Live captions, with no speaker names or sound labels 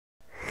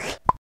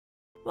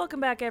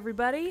Welcome back,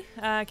 everybody.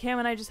 Cam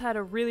and I just had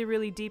a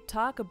really deep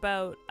talk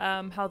about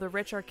how the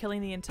rich are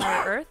killing the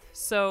entire Earth.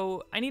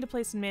 So I need to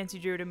play some Nancy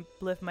Drew to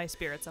lift my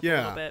spirits up a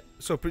little bit.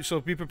 So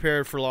be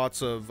prepared for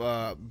lots of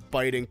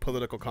biting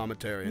political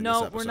commentary in this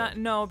episode. No, we're not.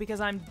 No,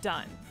 because I'm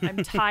done. I'm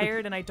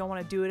tired and I don't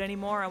want to do it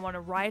anymore. I want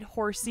to ride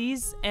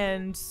horses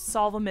and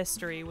solve a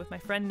mystery with my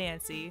friend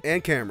Nancy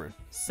and Cameron.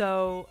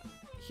 So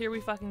here we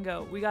fucking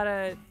go. We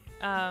gotta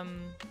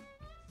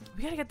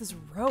get this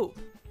rope.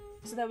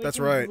 So that we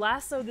can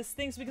lasso this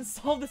thing so we can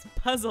solve this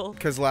puzzle.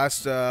 Because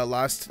last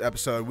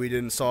episode we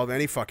didn't solve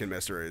any fucking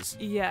mysteries.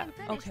 Yeah.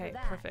 Okay.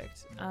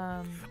 Perfect.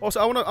 Also,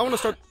 I wanna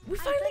start. We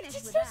finally did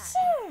this.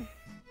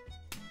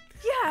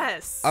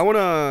 Yes. I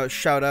wanna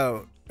shout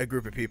out a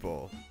group of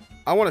people.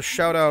 I wanna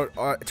shout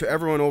out to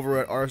everyone over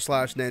at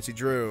r/Nancy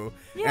Drew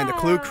and the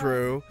Clue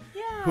Crew.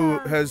 Who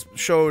has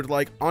showed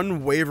like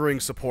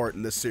unwavering support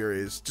in this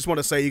series. Just want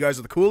to say you guys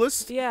are the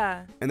coolest.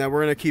 Yeah. And that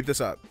we're gonna keep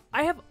this up.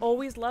 I have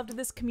always loved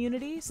this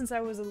community since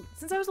I was a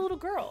little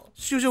girl.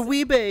 She was a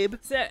wee babe.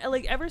 So,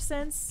 like ever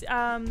since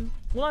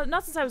well,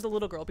 not since I was a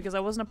little girl because I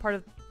wasn't a part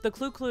of the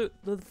Clue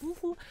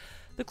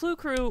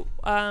Crew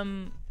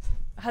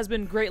has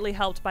been greatly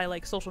helped by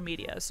like social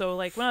media. So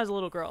like when I was a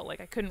little girl,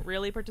 like I couldn't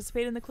really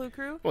participate in the Clue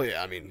Crew. Well,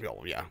 yeah, I mean,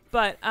 well, yeah.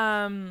 But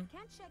can't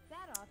check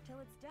that off till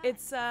it's done.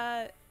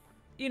 It's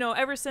you know,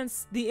 ever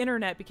since the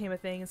internet became a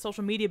thing and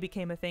social media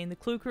became a thing, the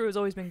Clue Crew has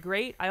always been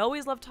great. I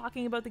always love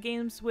talking about the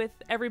games with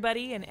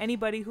everybody and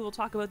anybody who will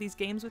talk about these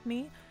games with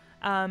me.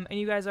 And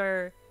you guys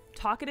are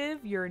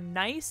talkative, you're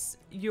nice,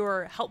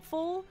 you're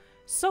helpful,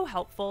 so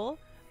helpful,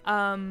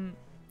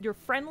 you're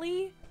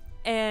friendly,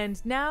 and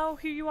now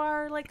here you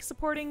are, like,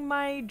 supporting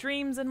my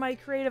dreams and my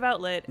creative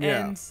outlet.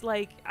 Yeah. And,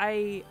 like,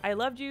 I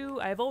loved you,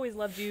 I've always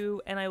loved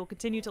you, and I will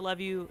continue to love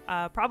you,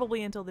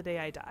 probably until the day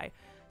I die.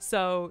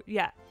 So,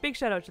 yeah, big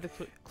shout out to the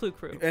Clue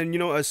Crew. And, you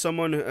know, as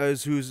someone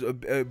who's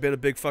been a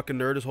big fucking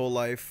nerd his whole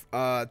life,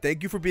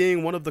 thank you for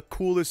being one of the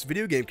coolest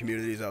video game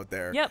communities out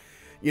there. Yep.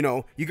 You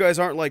know, you guys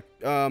aren't like,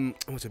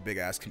 what's a big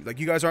ass? Like,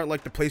 you guys aren't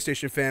like the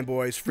PlayStation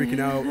fanboys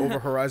freaking out over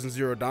Horizon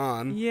Zero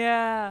Dawn.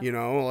 Yeah. You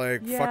know,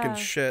 like, fucking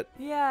shit.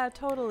 Yeah,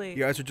 totally. You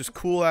guys are just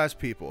cool ass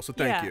people, so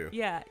thank you.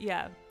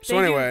 Yeah. So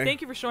anyway.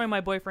 Thank you for showing my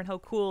boyfriend how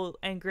cool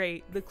and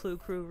great the Clue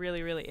Crew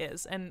really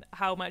is, and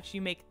how much you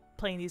make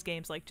playing these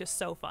games like just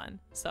so fun.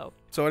 So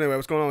anyway,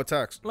 what's going on with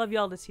Tex? Love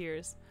y'all to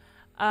tears.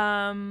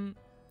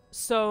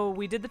 So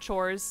we did the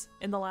chores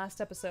in the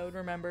last episode,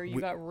 remember? You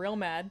got real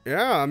mad.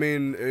 Yeah, I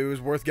mean, it was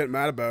worth getting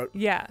mad about.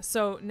 Yeah,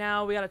 so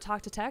now we gotta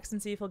talk to Tex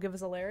and see if he'll give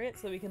us a lariat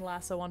so that we can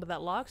lasso onto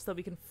that lock so that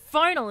we can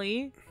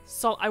finally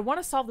solve. I want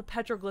to solve the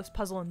petroglyphs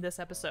puzzle in this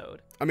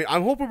episode. I mean,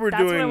 I'm hoping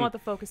That's what I want the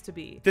focus to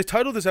be. The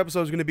title of this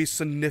episode is going to be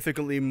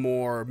significantly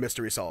more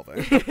mystery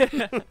solving.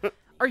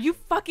 Are you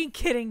fucking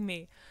kidding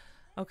me?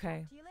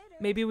 Okay.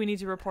 Maybe we need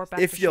to report back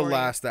if to you Shorty.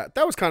 last that.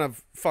 That was kind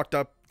of fucked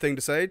up thing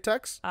to say,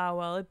 Tex.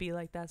 Well, it'd be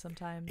like that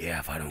sometimes. Yeah,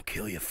 if I don't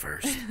kill you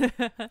first.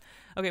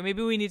 Okay,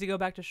 maybe we need to go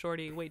back to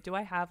Shorty. Wait, do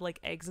I have like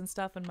eggs and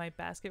stuff in my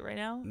basket right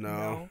now?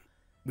 No.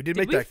 We did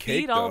make that cake, though. Did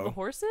we feed all of the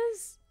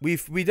horses? We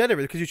did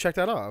everything because you checked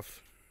that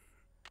off.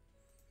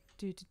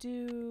 Get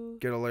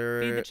a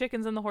layer. Feed the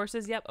chickens and the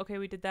horses. Yep. Okay,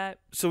 we did that.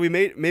 So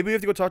maybe we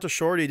have to go talk to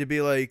Shorty to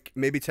be like,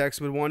 maybe Tex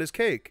would want his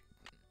cake.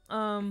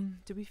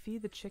 Did we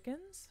feed the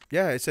chickens?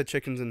 Yeah, it said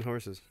chickens and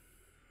horses.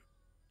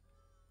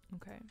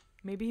 Okay.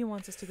 Maybe he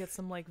wants us to get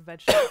some, like,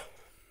 vegetables.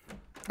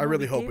 I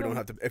really hope we don't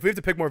have to. If we have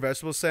to pick more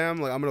vegetables, Sam,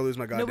 like, I'm going to lose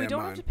my goddamn mind. No, we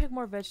don't have to pick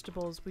more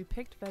vegetables. We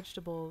picked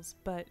vegetables,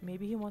 but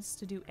maybe he wants us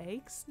to do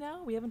eggs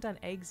now? We haven't done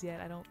eggs yet,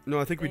 I don't No,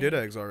 I think we did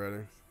eggs already.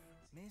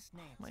 Oh,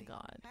 my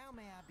God.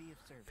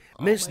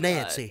 Miss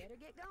Nancy,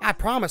 I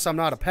promise I'm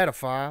not a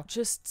pedophile.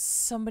 Just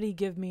somebody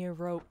give me a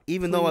rope,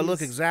 even though I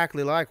look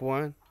exactly like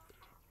one.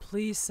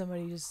 Please,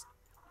 somebody just...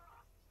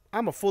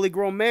 I'm a fully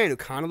grown man who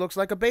kind of looks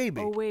like a baby.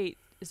 Oh, wait.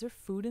 Is there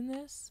food in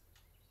this?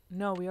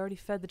 No, we already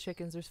fed the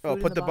chickens. There's food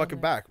in put the bucket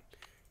back.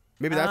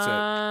 Maybe that's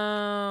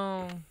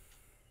it.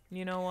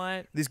 You know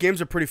what? These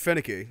games are pretty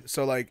finicky.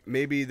 So, like,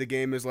 maybe the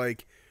game is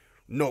like,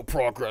 no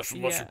progress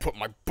unless you put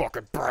my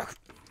bucket back.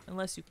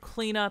 Unless you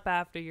clean up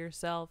after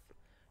yourself.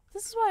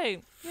 This is why,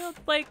 you know,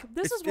 like,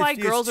 this is why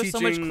girls are so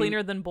much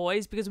cleaner than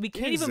boys, because we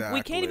can't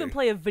even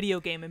play a video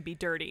game and be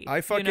dirty.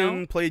 I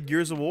fucking played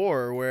Gears of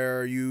War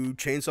where you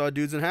chainsaw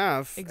dudes in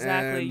half.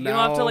 Exactly. You don't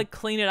have to, like,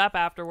 clean it up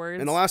afterwards.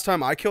 And the last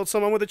time I killed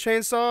someone with a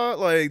chainsaw,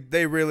 like,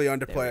 they really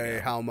underplay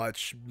how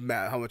much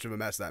of a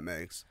mess that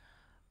makes.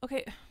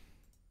 Okay.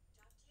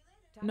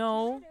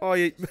 No. Oh,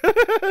 yeah. Need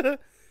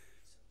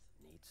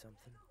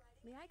something?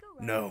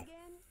 No.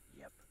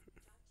 Yep.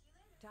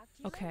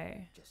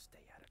 Okay.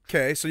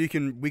 Okay, so we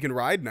can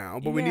ride now,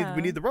 but we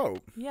need the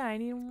rope. Yeah, I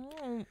need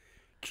rope.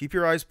 Keep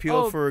your eyes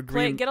peeled for a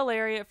green. Get a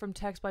lariat from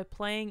Tex by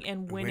playing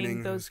and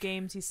winning those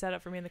games he set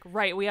up for me in the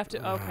right. We have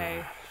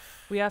to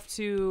we have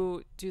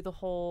to do the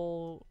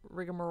whole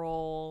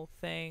rigmarole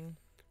thing.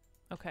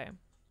 Okay,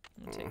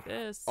 I'm gonna take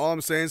this. All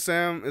I'm saying,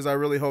 Sam, is I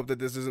really hope that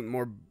this isn't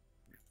more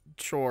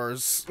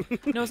chores.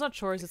 No, it's not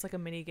chores. It's like a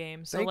mini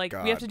game. So Thank like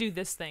God. we have to do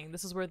this thing.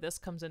 This is where this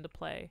comes into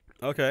play.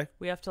 Okay.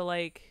 We have to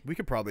like. We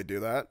could probably do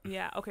that.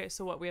 Yeah. Okay.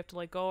 So what? We have to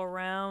like go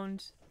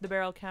around the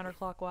barrel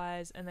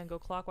counterclockwise, and then go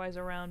clockwise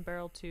around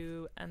barrel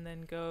 2, and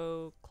then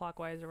go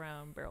clockwise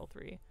around barrel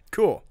 3.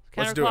 Cool.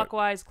 Let's do it.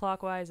 Counterclockwise,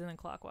 clockwise, and then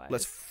clockwise.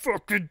 Let's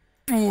fucking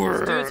do it.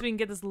 Let's do it so we can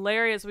get this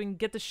lariat, so we can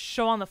get this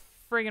show on the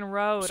friggin'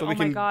 road. So oh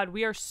my God,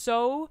 we are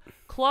so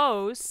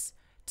close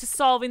to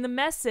solving the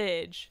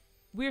message.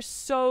 We're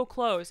so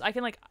close. I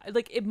can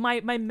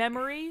my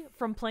memory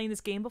from playing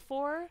this game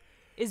before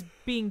is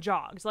being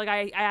jogged. Like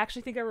I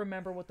actually think I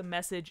remember what the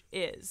message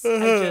is.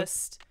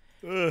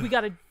 We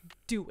gotta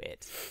do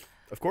it.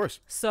 Of course.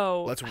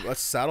 So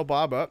let's saddle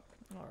Bob up.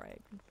 All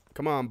right.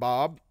 Come on,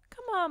 Bob.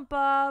 Come on,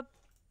 Bob.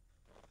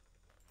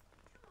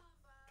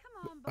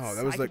 Oh,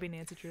 that was I like. could be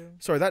Nancy Drew.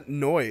 Sorry, that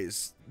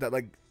noise. That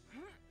like.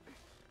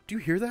 Do you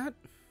hear that?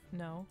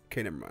 No.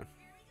 Okay, never mind.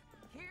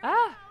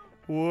 Ah.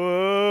 Whoa.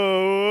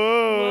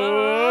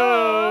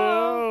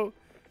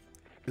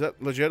 Is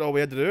that legit all we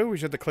had to do? We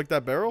just had to click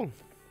that barrel?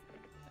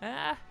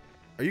 Ah.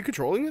 Are you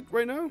controlling it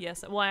right now?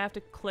 Yes. Well, I have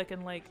to click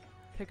and like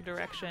pick a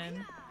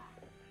direction.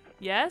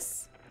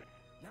 Yes?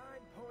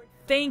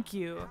 Thank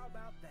you.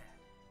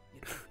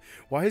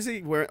 Why is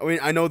he wearing... I mean,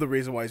 I know the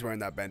reason why he's wearing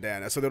that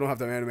bandana, so they don't have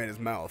to animate his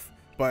mouth.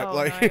 But, oh,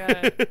 like... No,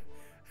 okay.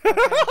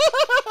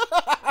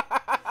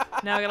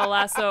 Now I gotta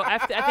lasso... I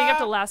think I have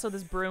to lasso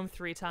this broom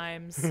 3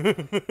 times.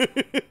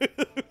 That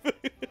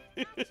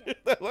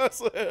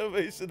lasso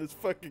animation is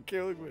fucking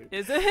killing me.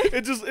 Is it?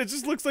 It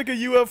just looks like a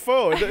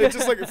UFO. It's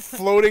just, like,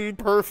 floating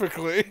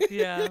perfectly.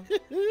 Yeah.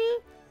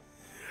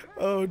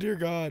 Oh dear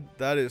God,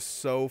 that is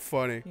so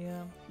funny.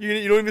 Yeah.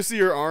 You don't even see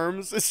your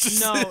arms. It's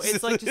just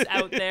it's like just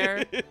out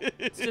there.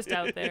 It's just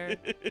out there.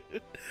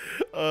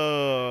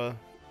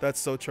 That's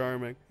so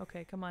charming.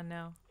 Okay, come on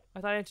now. I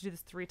thought I had to do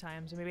this 3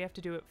 times, or maybe I have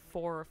to do it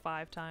 4 or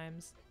 5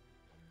 times.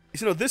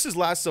 You know, this is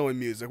lassoing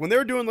music. When they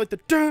were doing like the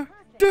dun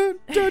dun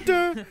dun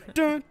dun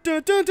dun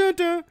dun dun dun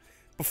dun.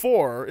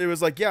 Before it was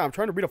like, yeah, I'm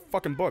trying to read a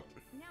fucking book.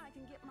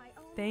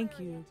 Thank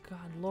you, God,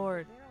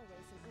 Lord.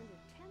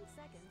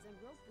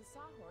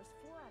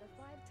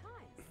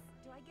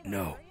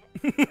 No.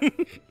 Because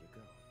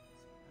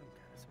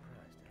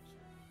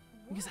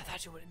I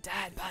thought you would have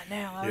died by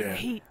now. Out of the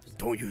heat.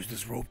 Don't use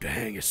this rope to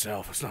hang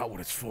yourself. It's not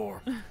what it's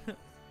for.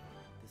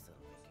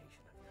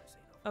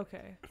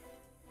 Okay.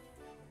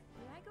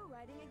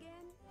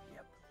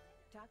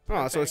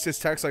 Oh, so it's his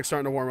text like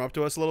starting to warm up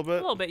to us a little bit?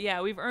 A little bit,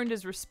 yeah. We've earned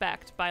his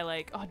respect by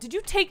like, oh, did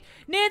you take...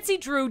 Nancy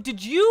Drew,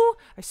 did you...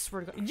 I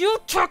swear to God. You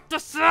took the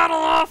saddle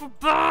off of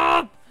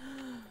Bob!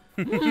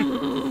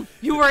 You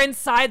were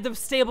inside the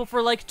stable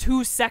for like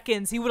 2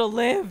 seconds. He would have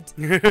lived.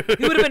 He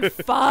would have been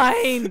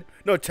fine.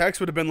 No, Tex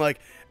would have been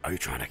like, are you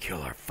trying to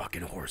kill our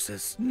fucking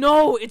horses?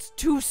 No, it's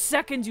 2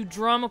 seconds, you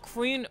drama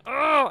queen.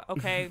 Oh,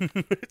 okay.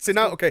 See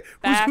now, okay,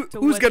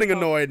 who's getting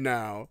annoyed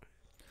now?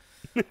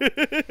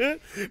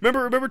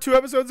 remember 2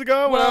 episodes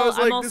ago when I was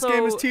like, this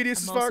game is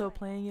tedious as fuck? I'm also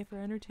playing it for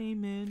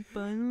entertainment,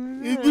 but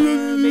make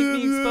me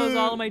expose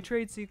all of my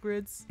trade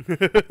secrets.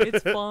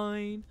 It's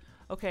fine.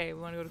 Okay, we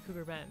want to go to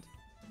Cougar Bend.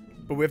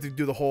 But we have to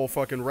do the whole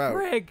fucking route.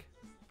 Frig.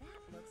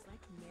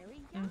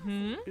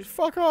 Just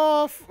fuck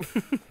off.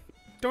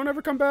 Don't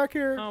ever come back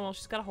here. Oh, well,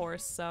 she's got a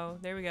horse, so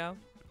there we go.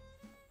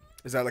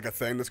 Is that like a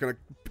thing that's going to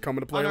come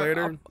into play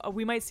later?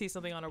 We might see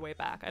something on our way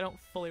back. I don't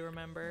fully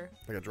remember.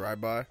 Like a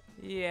drive-by?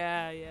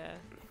 Yeah.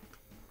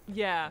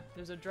 Yeah,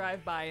 there's a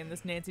drive-by in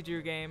this Nancy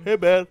Drew game. Hey,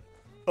 man.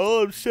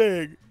 All I'm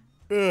saying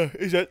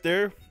is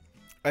that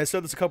I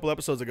said this a couple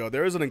episodes ago.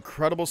 There is an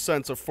incredible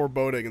sense of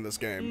foreboding in this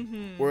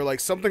game, where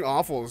like something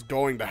awful is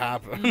going to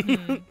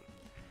happen.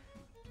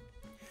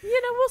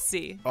 You know, we'll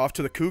see. Off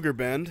to the Cougar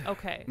Bend.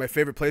 Okay. My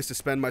favorite place to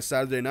spend my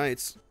Saturday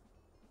nights.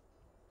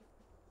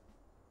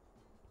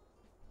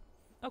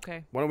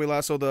 Okay. Why don't we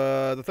lasso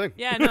the thing?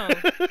 Yeah, no.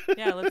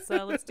 Yeah,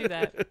 let's do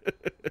that.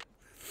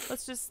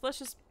 Let's just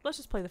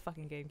play the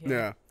fucking game.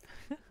 Yeah.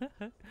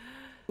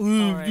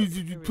 All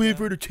right, play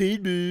for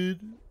entertainment.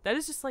 That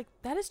is just like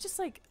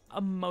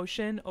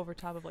emotion over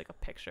top of like a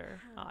picture.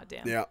 Aw,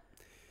 damn. Yeah.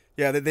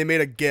 Yeah, they made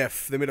a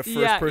GIF. They made a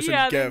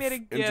first-person GIF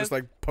and just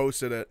like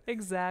posted it.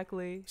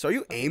 Exactly. So are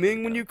you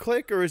aiming when you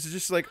click, or is it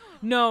just like...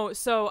 No,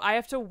 so I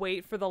have to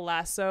wait for the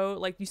lasso.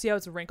 Like, you see how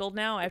it's wrinkled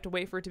now? I have to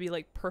wait for it to be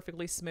like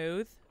perfectly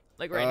smooth.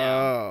 Like right now.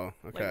 Oh,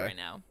 okay. Like right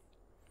now.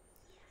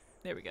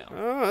 There we go.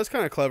 Oh, that's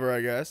kind of clever,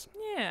 I guess.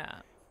 Yeah.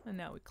 And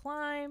now we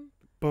climb.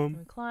 Boom.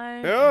 We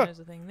climb. Yeah. And there's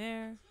a thing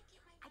there.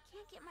 I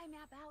can't get my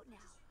map out now.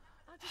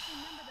 I'll just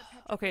remember the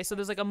pet. Okay, so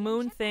there's like a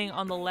moon thing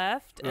on the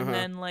left, and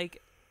then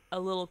like a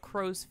little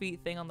crow's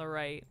feet thing on the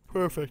right.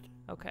 Perfect.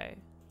 Okay.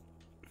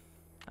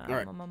 All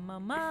right.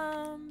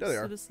 There they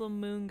so are. this little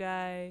moon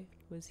guy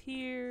was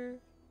here.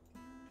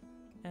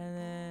 And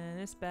then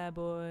this bad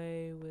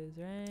boy was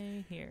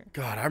right here.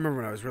 God, I remember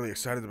when I was really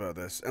excited about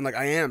this. And, like,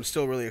 I am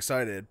still really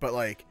excited. But,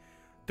 like,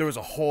 there was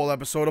a whole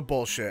episode of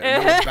bullshit.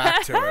 And now we're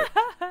back to it.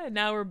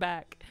 Now we're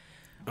back.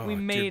 Oh, we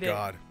made dear it.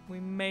 God. We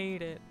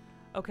made it.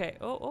 Okay.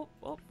 Oh,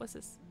 what's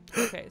this?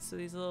 Okay, so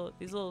these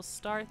little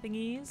star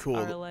thingies Cool.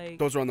 are like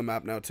Those are on the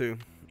map now too.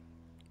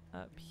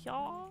 up here.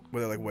 Were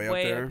they like way up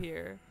Way there? up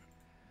here.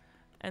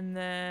 And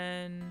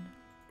then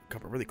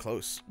God, we're really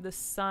close. the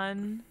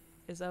sun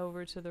is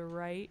over to the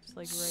right, like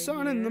right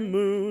Sun here. and the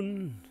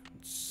moon.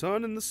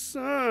 Sun and the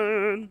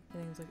sun. I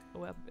think it's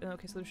like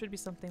okay, so there should be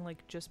something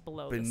like just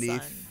below the sun.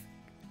 Beneath.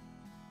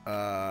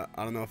 I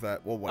don't know if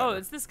that. Well, Oh, whatever.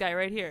 it's this guy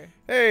right here.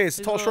 Hey, it's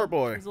a These tall, little- short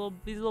boy.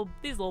 These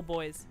little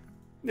boys.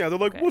 Yeah, they're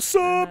like, Okay, "What's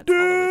and up, that's all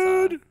that we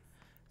saw. dude?"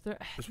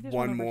 I There's think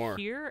one over more.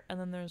 here, and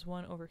then there's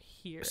one over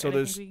here. So and I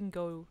there's- think we can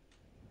go.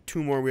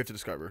 2 more we have to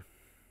discover.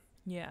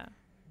 Yeah.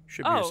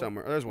 Should be here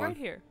somewhere. Oh, there's one. Right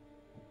here.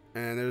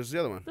 And there's the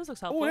other one. This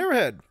looks Oh, helpful. an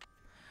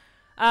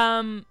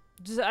arrowhead.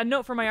 Just a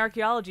note for my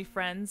archaeology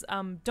friends: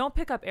 don't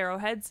pick up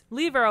arrowheads.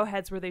 Leave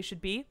arrowheads where they should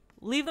be.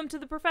 Leave them to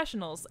the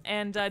professionals,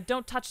 and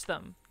don't touch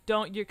them.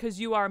 Because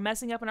you are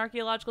messing up an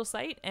archaeological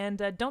site, and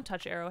don't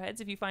touch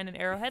arrowheads. If you find an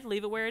arrowhead,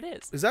 leave it where it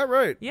is. Is that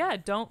right? Yeah,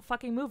 don't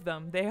fucking move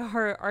them. They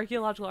are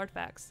archaeological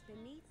artifacts.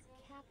 Beneath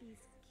Cappy's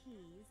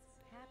keys,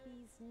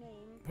 Pappy's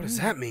name. What does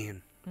that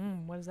mean?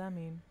 What does that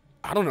mean?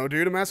 I don't know,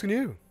 dude. I'm asking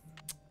you.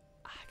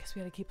 I guess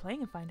we gotta keep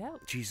playing and find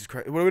out. Jesus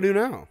Christ. What do we do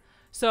now?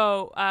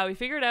 So we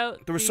figured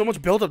out There was so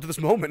much build up to this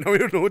moment. Now we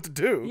don't know what to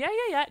do.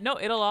 Yeah. No,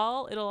 it'll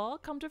all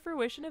come to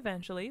fruition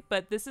eventually.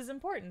 But this is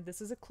important.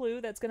 This is a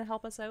clue that's gonna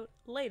help us out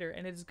later,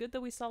 and it is good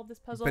that we solved this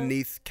puzzle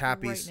Beneath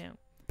Cappy's right now.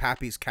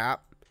 Pappy's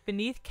cap.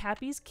 Beneath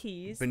Cappy's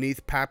keys.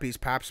 Beneath Pappy's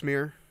pap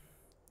smear.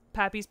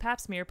 Pappy's pap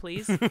smear,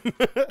 please.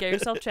 Get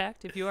yourself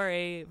checked if you are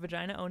a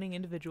vagina owning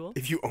individual.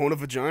 If you own a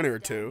vagina or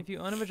two. If you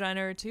own a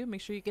vagina or two,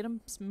 make sure you get them.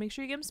 Make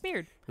sure you get them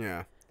smeared.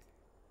 Yeah.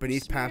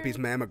 Beneath Smear- Pappy's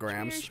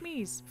mammograms. Smear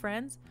schmees,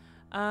 friends.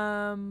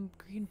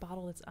 Green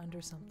bottle that's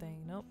under something.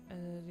 Nope.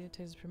 It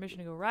takes permission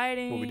to go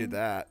riding. Well, we did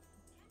that.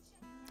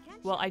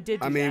 Well, I did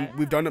do I mean, that.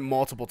 we've done it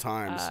multiple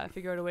times.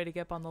 Figure out a way to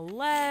get up on the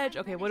ledge.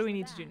 Okay, what do we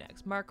need to do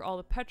next? Mark all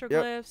the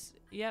petroglyphs.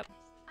 Yep.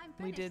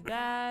 We did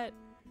that.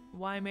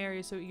 Why Mary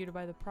is so eager to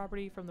buy the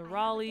property from the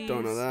Raleighs.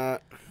 Don't know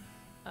that.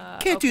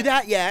 Can't do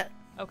that yet.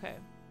 Okay.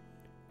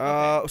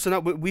 So now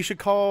we should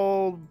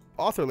call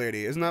author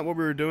lady. Isn't that what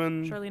we were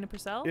doing? Charlena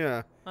Purcell?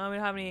 Yeah. We don't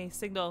have any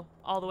signal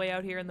all the way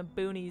out here in the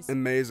boonies.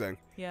 Amazing.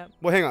 Yep.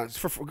 Well, hang on.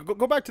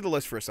 Go back to the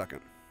list for a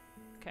second.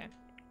 Okay.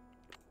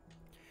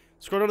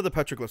 Scroll down to the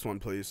petroglyphs one,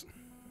 please.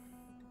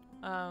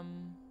 Okay,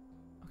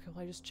 well,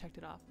 I just checked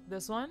it off.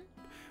 This one?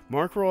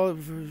 Mark Raw,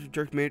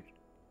 Dirk mate.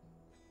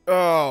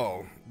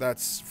 Oh,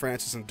 that's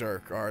Francis and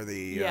Dirk are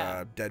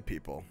the dead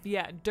people.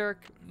 Yeah,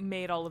 Dirk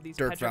made all of these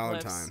Dirk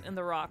petroglyphs Valentine. in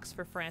the rocks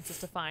for Francis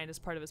to find as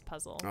part of his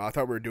puzzle. Oh, I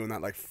thought we were doing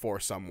that like for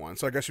someone.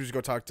 So I guess we should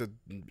go talk to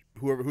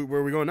whoever.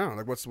 Where are we going now?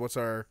 Like, what's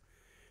our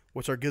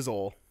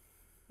gizzle?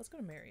 Let's go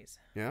to Mary's.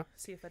 Yeah.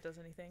 See if that does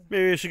anything.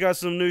 Maybe she got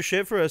some new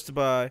shit for us to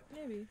buy.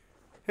 Maybe.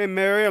 Hey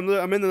Mary, I'm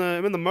in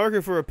the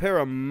market for a pair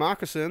of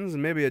moccasins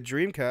and maybe a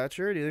dream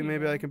catcher. Do you think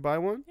maybe I can buy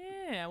one?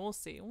 Yeah, we'll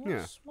see.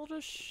 We'll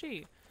just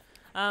see.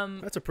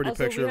 That's a pretty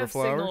also, picture we of a have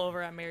flower. Signal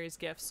over at Mary's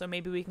Gifts, so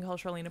maybe we can call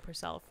Charlena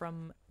Purcell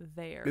from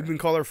there. Maybe we can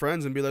call our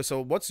friends and be like,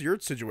 so what's your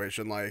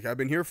situation like? I've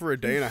been here for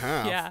a day and a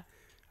half. Yeah.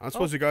 I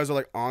suppose you guys are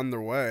like on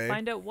their way.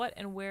 Find out what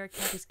and where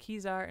Cappy's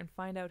keys are, and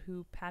find out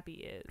who Pappy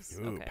is.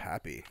 Ooh, okay.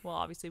 Pappy. Well,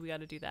 obviously we got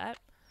to do that.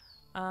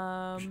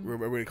 We're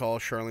going to call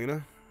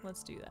Charlena?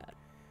 Let's do that.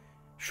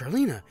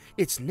 Charlena,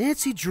 it's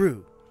Nancy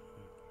Drew.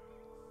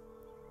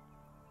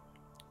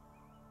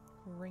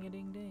 Ring a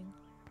ding ding.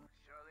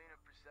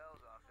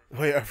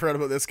 Oh yeah, I forgot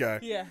about this guy.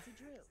 Yeah.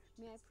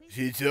 May I please?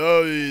 She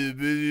told me to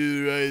bring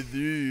you right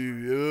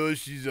through. Oh,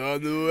 she's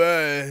on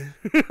the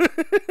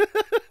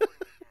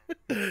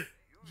way.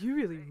 You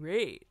really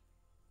rate.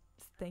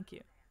 Thank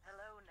you.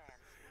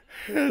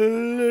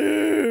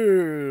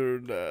 Hello,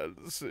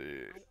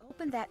 Nancy. I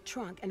opened that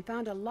trunk and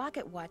found a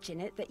locket watch in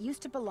it that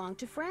used to belong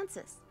to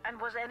Francis. And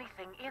was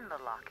anything in the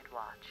locket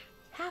watch?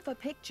 Half a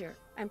picture.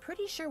 I'm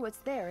pretty sure what's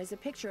there is a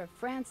picture of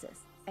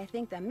Francis. I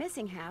think the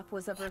missing half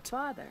was of her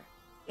father.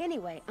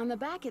 Anyway, on the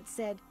back it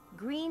said,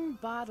 green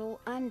bottle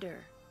under.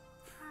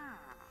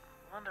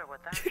 Wonder what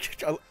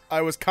that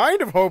I was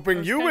kind of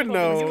hoping you would kind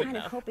of hoping know. you would Kind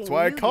of hoping That's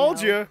why I you'd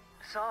called know. you.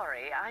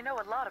 Sorry, I know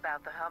a lot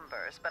about the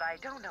Humbers, but I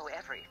don't know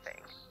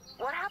everything.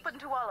 What happened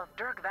to all of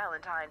Dirk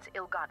Valentine's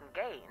ill-gotten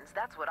gains?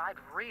 That's what I'd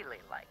really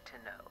like to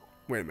know.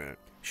 Wait a minute.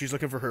 She's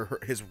looking for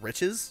his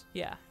riches?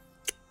 Yeah.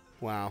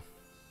 Wow.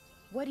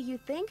 What do you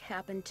think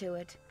happened to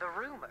it? The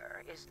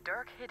rumor is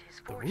Dirk hid his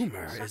The fortune in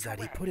rumor such is a that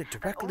he way put it that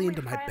directly only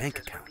into my bank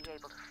Francis account. would be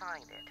able to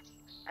find it.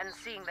 And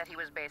seeing that he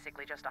was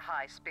basically just a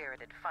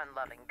high-spirited,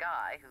 fun-loving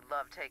guy who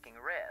loved taking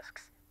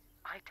risks,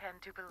 I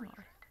tend to believe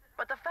it.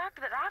 But the fact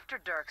that after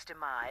Dirk's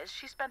demise,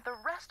 she spent the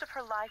rest of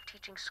her life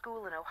teaching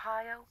school in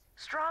Ohio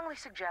strongly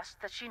suggests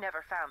that she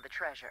never found the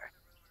treasure.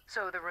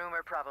 So the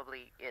rumor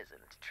probably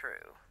isn't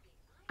true.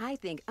 I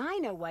think I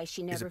know why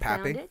she never it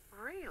found Pappy?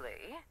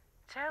 Really?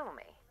 Tell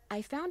me.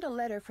 I found a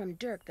letter from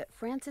Dirk that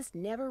Francis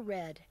never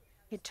read.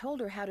 It told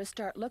her how to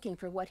start looking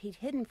for what he'd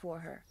hidden for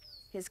her.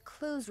 His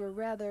clues were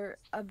rather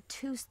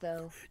obtuse,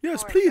 though.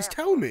 Yes, please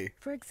tell me.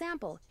 For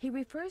example, he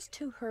refers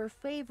to her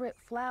favorite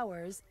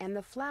flowers and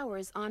the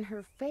flowers on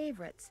her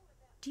favorites.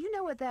 Do you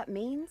know what that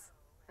means?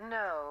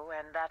 No,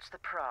 and that's the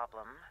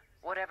problem.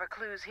 Whatever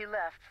clues he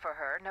left for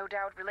her no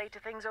doubt relate to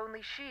things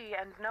only she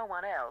and no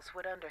one else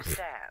would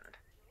understand.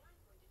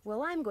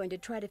 Well, I'm going to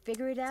try to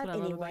figure it out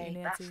anyway.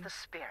 That's the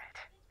spirit.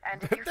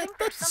 And if you think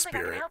there's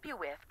something I can help you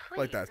with,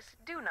 please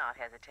do not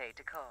hesitate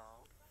to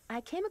call.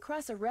 I came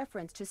across a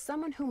reference to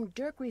someone whom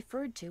Dirk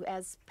referred to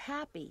as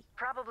Pappy.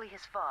 Probably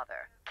his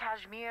father,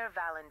 Kashmir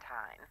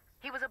Valentine.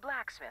 He was a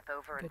blacksmith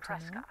over in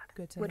Prescott.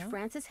 Would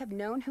Francis have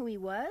known who he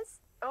was?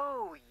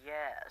 Oh,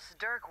 yes.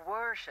 Dirk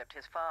worshipped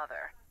his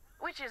father.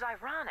 Which is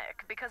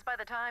ironic, because by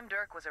the time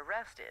Dirk was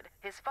arrested,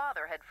 his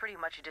father had pretty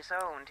much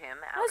disowned him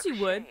out As you of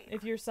would, shame.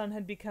 if your son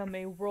had become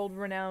a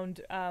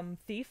world-renowned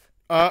thief.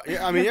 Yeah,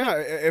 I mean, yeah.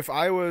 If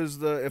I was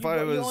you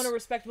own a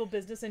respectable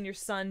business and your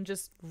son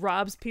just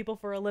robs people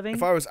for a living.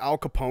 If I was Al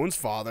Capone's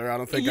father, I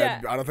don't think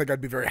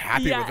I'd be very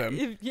happy with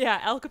him.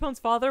 Al Capone's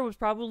father was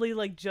probably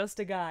like just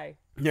a guy.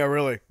 Yeah,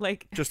 really.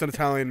 Like just an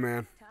Italian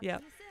man. Yeah.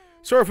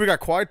 Sorry if we got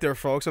quiet there,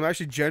 folks. I'm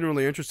actually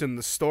genuinely interested in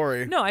the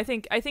story. No, I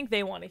think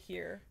they want to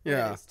hear what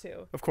it is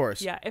too. Of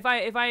course. Yeah, if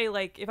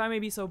I may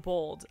be so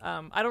bold,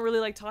 I don't really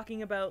like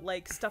talking about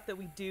like stuff that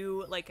we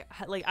do, like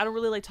I don't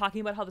really like talking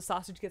about how the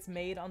sausage gets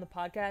made on the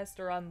podcast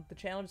or on the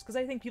channel, just because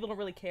I think people don't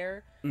really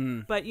care.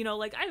 But you know,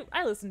 like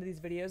I listen to these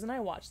videos and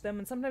I watch them,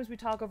 and sometimes we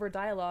talk over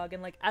dialogue,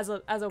 and like as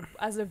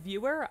a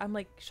viewer, I'm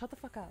like, shut the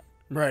fuck up.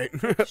 Right.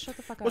 Shut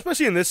the fuck up. Well,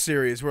 especially in this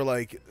series, we're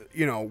like,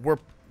 you know,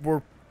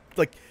 we're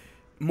like.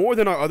 More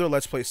than our other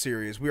Let's Play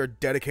series, we are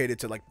dedicated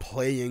to like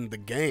playing the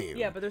game.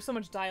 Yeah, but there's so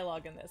much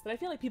dialogue in this that I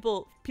feel like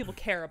people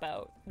care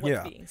about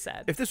what's being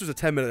said. If this was a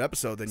 10-minute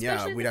episode, then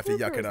especially we'd have to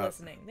yuck it up.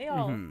 Listening. They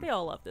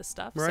all love this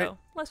stuff, right?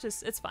 So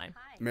it's fine.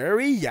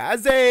 Mary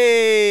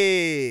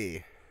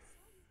Yazzie!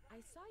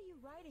 I saw you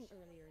riding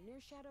earlier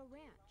near Shadow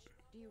Ranch.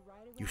 Do you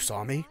ride around? You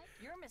saw me?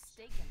 You're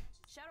mistaken.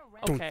 Shadow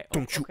Ranch.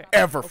 Don't you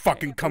ever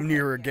fucking come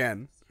near her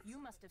again.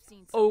 You must have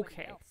seen somebody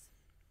else.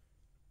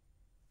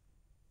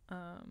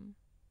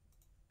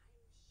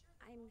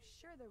 I'm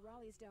sure the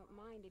Raleighs don't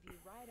mind if you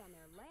ride on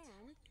their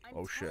land.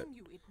 Oh shit.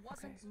 You, it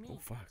wasn't me. Oh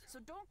fuck. So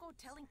don't go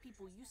telling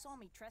people you saw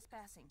me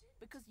trespassing,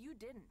 because you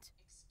didn't.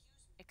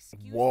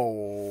 Excuse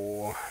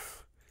Whoa.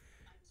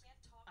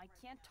 I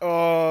can't talk.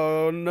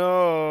 Oh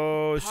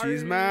no,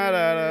 she's mad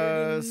at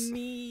us.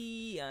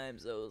 Me, I'm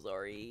so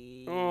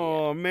sorry.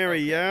 Oh,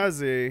 Mary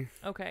Yazzie.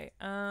 Okay.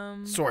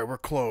 Sorry, we're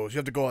closed. You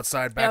have to go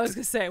outside back. Yeah, I was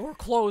gonna say we're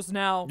closed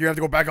now. You have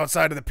to go back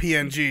outside to the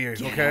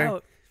PNG, okay?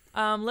 Out.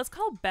 Let's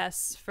call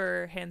Bess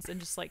for hints and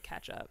just like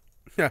catch up.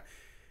 Yeah.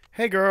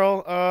 Hey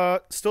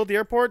girl, still at the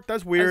airport?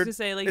 That's weird. I was gonna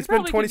say, like, it's you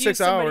been probably 26 could use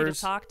somebody hours.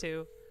 to talk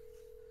to.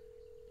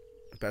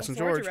 Bess and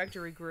Before George.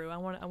 directory grew. I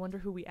wonder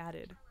who we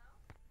added.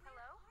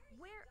 Hello?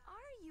 Where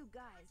are you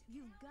guys?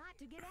 You've got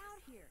to get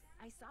out here.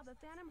 I saw the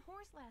Phantom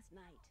Horse last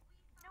night.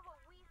 You know what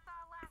we saw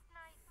last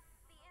night?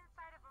 The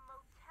inside of a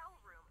motel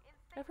room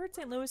in I've heard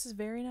St. Louis is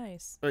very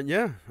nice.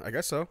 Yeah, I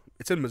guess so.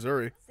 It's in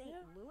Missouri. St.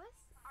 Louis?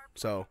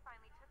 So,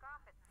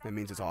 that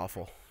means it's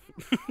awful.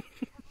 We wanted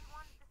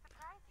to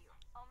surprise you.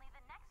 Only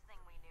the next thing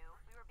we knew,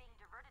 we were being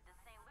diverted to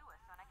St. Louis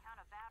on account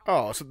of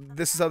battle. Oh, so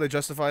this is how they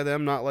justify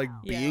them not like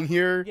being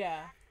here?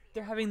 Yeah.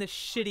 They're having the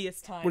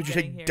shittiest time. What did you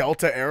getting take, here.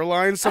 Delta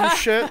Airlines, some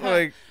shit?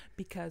 Like,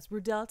 because we're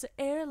Delta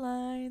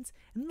Airlines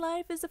and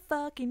life is a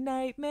fucking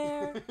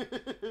nightmare.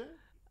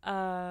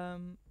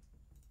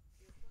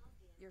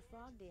 You're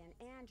fogged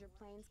in and your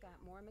plane's got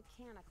more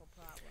mechanical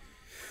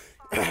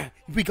problems.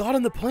 we got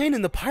on the plane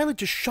and the pilot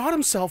just shot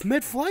himself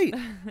mid-flight.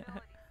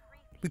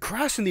 We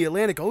crashed in the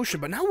Atlantic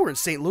Ocean, but now we're in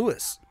St.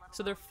 Louis.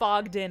 So they're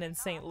fogged in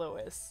St.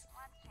 Louis.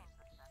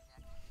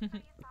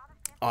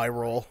 Eye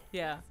roll.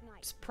 Yeah.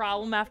 Just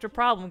problem after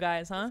problem,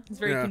 guys, huh? It's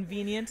very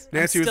convenient.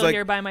 Nancy I'm was still like,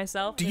 here by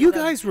myself. Do you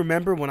guys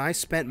remember when I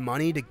spent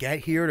money to get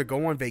here to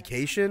go on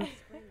vacation?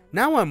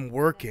 Now I'm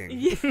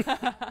working.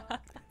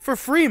 For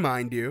free,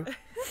 mind you.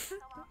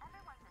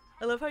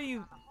 I love how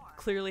you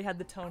clearly had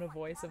the tone of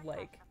voice of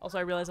like, also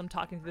I realize I'm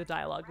talking through the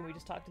dialogue and we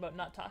just talked about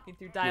not talking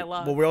through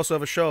dialogue. Well, we also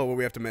have a show where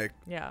we have to make.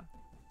 Yeah.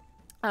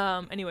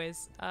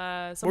 Anyways,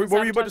 what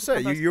were you about to say?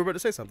 You were about to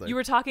say something. You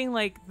were talking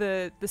like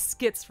the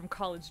skits from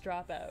College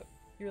Dropout.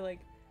 You were like,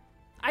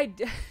 I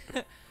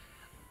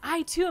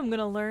too am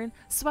gonna learn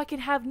so I can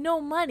have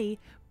no money,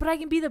 but I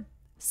can be the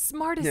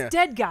smartest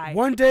dead guy.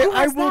 One day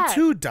I will that?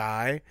 too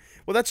die.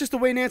 Well, that's just the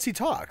way Nancy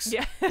talks.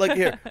 Yeah. Like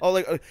here,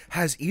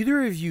 has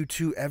either of you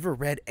two ever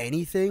read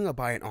anything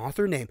by an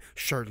author named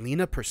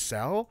Charlena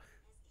Purcell?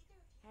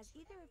 Has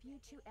either of you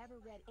two ever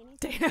read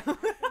anything? Damn.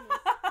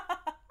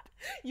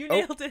 You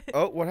nailed it.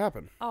 Oh, what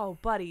happened? Oh,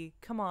 buddy,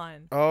 come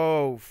on.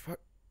 Oh,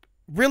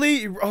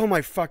 really? Oh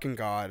my fucking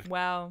god.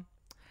 Wow.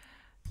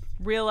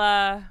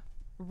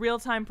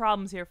 Real-time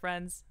problems here,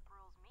 friends.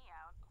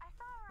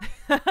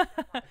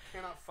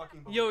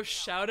 Yo,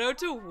 shout out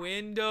to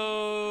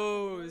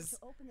Windows.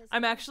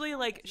 I'm actually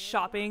like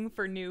shopping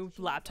for new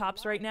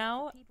laptops right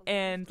now,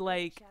 and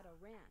like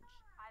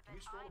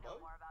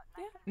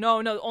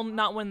No,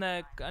 not when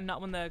the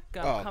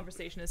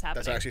conversation is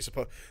happening. That's actually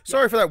supposed.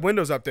 Sorry for that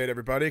Windows update,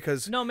 everybody,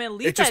 because no man,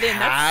 leave it just that in.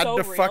 That's had so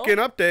the real. fucking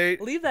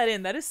update. Leave that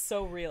in. That is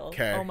so real.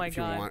 Okay. Oh my if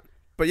god. You want.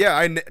 But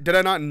yeah, did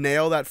I not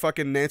nail that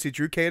fucking Nancy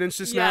Drew cadence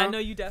just now? Yeah, no,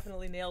 you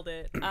definitely nailed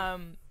it.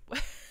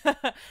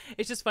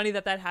 It's just funny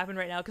that happened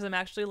right now because I'm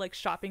actually like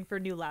shopping for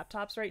new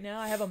laptops right now.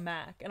 I have a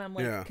Mac and I'm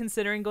like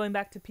considering going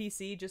back to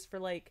PC just for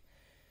like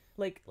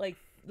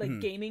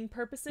gaming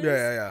purposes.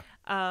 Yeah.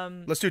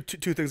 Let's do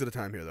two things at a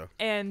time here though.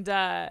 And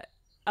that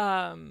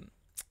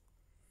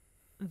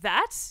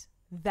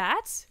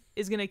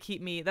is gonna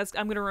keep me.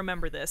 I'm gonna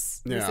remember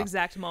this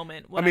exact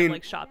moment when I'm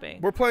like shopping.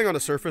 We're playing on a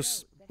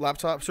Surface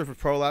laptop, Surface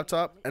Pro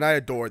laptop, and I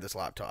adore this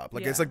laptop.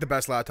 Like it's like the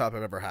best laptop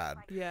I've ever had.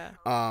 Yeah.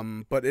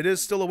 But it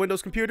is still a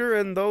Windows computer,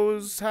 and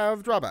those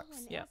have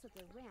drawbacks. Yeah.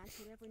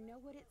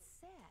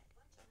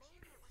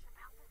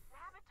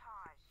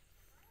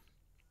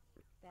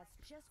 That's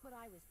just what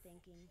I was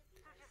thinking. So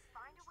just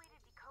find a way to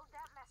decode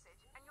that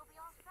message, and you'll be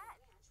all set.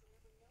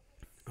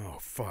 Oh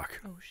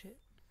fuck. Oh shit.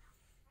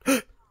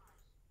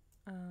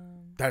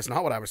 That's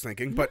not what I was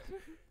thinking, but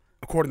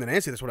according to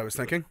Nancy, that's what I was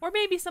thinking. Or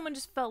maybe someone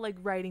just felt like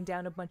writing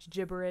down a bunch of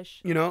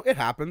gibberish. You know, it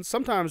happens.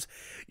 Sometimes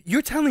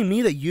you're telling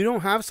me that you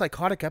don't have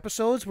psychotic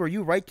episodes where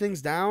you write things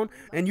down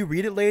and you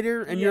read it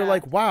later and you're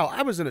like, wow,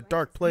 I was in a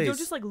dark place. You don't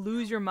just like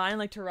lose your mind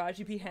like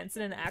Taraji P.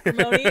 Henson in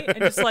Acrimony and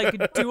just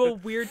like do a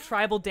weird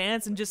tribal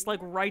dance and just like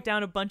write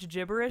down a bunch of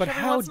gibberish but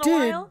every how once in a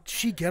did while?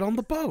 she get on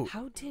the boat?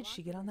 How did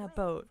she get on that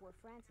boat?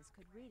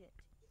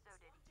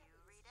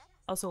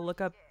 Also,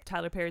 look up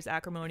Tyler Perry's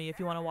Acrimony if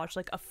you want to watch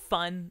like a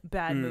fun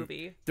bad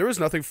movie. There was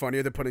nothing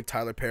funnier than putting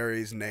Tyler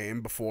Perry's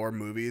name before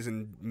movies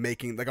and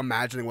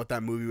imagining what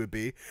that movie would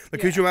be.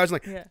 Like, could you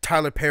imagine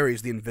Tyler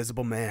Perry's The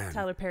Invisible Man?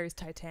 Tyler Perry's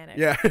Titanic.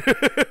 Yeah.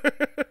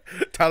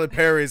 Tyler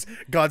Perry's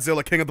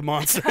Godzilla King of the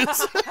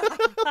Monsters.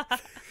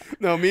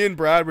 No, me and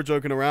Brad were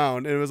joking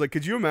around, and it was like,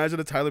 could you imagine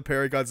a Tyler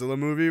Perry Godzilla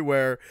movie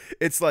where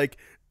it's like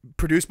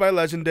produced by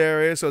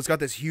Legendary, so it's got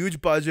this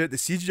huge budget, the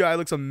CGI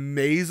looks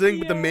amazing,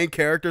 but the main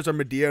characters are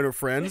Medea and her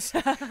friends,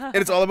 and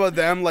it's all about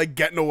them like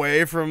getting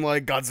away from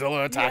like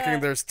Godzilla attacking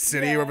their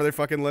city wherever they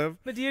fucking live.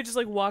 Medea just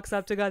like walks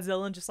up to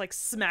Godzilla and just like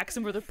smacks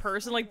him with her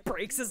purse and like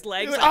breaks his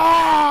legs. Like,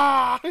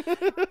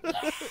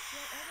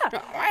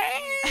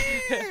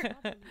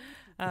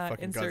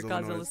 insert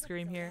Godzilla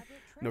scream here.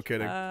 No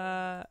kidding.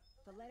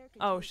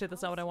 Oh shit,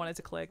 that's not what I wanted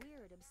to click.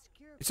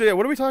 So yeah,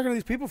 what are we talking to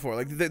these people for?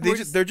 Like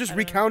they're just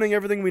recounting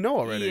everything we know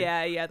already.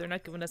 Yeah, they're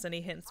not giving us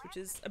any hints, which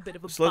is a bit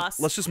of a so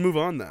bust. Let's just move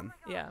on then.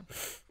 Yeah.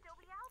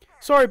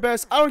 Sorry,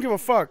 Bess, I don't give a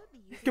fuck.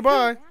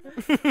 Goodbye.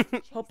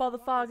 Hope all the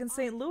fog in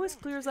St. Louis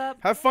clears up.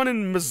 Have fun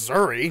in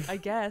Missouri. I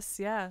guess,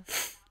 yeah.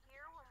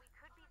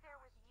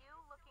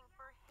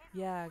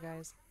 Yeah,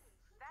 guys.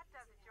 That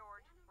does it,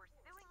 George. We're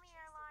suing the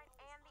airline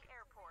and the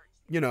airport.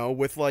 You know,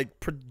 with like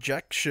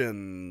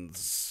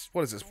projections.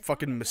 What is this?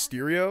 Fucking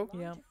Mysterio?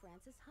 Yeah.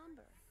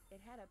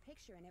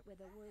 Picture in it with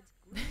the words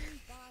green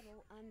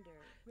bottle under.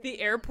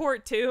 The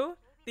airport too?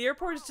 The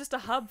airport is just a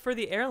hub for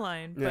the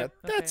airline. Yeah,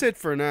 but, that's it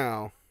for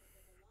now.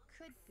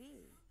 Could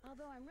be,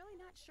 although I'm really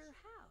not sure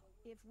how.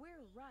 If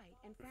we're right,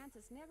 and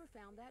Frances never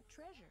found that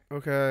treasure.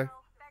 Okay.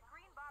 Well, that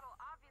green bottle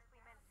obviously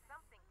meant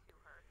something to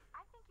her.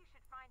 I think you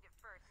should find it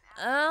first.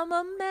 I'm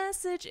a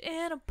message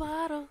in a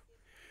bottle.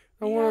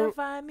 You gotta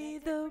find me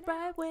the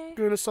right way.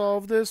 Gonna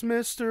solve this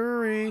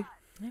mystery.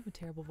 I have a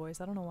terrible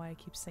voice. I don't know why I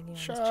keep singing on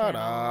Shut this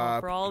channel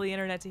up. for all the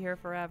internet to hear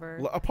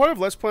forever. A part of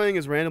Let's Playing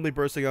is randomly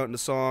bursting out into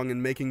song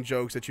and making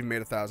jokes that you've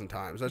made 1,000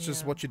 times. That's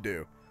just what you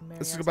do.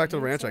 Let's just go back to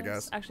the ranch, I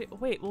guess. Actually,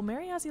 wait, will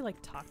Mary Ozzy like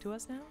talk to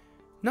us now?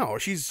 No,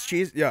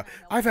 she's yeah.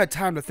 I've had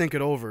time to think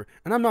it over,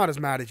 and I'm not as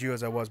mad at you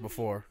as I was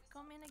before.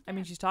 I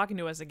mean, she's talking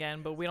to us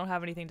again, but we don't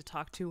have anything to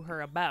talk to her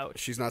about.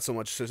 She's not so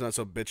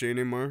bitchy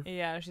anymore.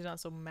 Yeah, she's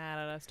not so mad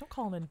at us. Don't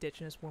call an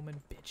indigenous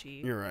woman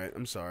bitchy. You're right.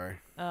 I'm sorry.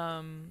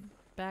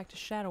 Back to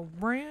Shadow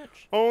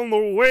Ranch. On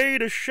the way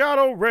to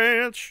Shadow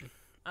Ranch.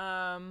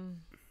 Okay.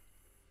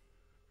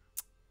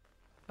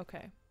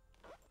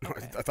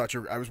 I thought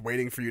I was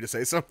waiting for you to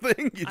say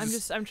something.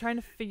 I'm trying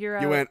to figure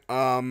out. You went,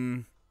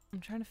 I'm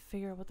trying to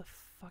figure out what the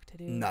fuck to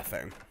do.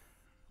 Nothing.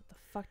 What the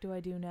fuck do I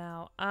do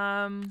now?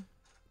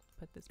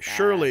 Put this back.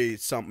 Surely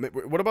something.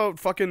 What about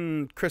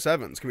fucking Chris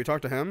Evans? Can we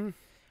talk to him?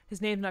 His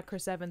name's not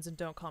Chris Evans, and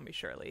don't call me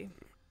Shirley.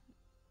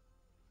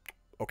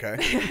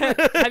 Okay.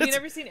 Have you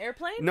never seen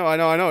Airplane? No, I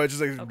know. It's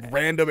just like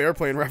random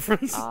airplane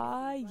reference.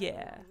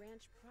 Yeah.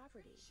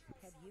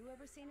 Have you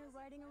ever seen her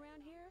riding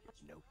around here?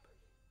 Nope.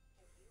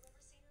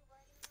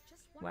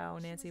 Wow,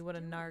 Nancy, what a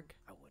narc.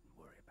 I wouldn't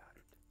worry about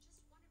it.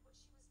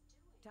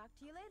 Talk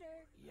to you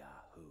later.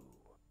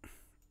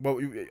 Well,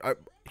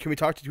 can we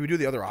talk to? Can we do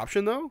the other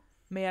option though?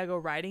 May I go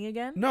riding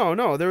again?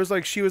 No. There was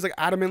like she was like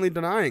adamantly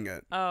denying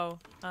it. Oh,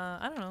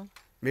 I don't know.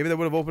 Maybe that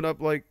would have opened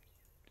up like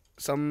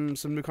some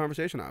new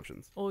conversation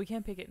options. Well, we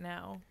can't pick it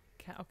now.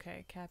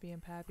 Okay, Cappy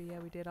and Pappy. Yeah,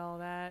 we did all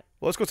that.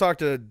 Well, let's go talk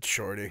to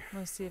Shorty.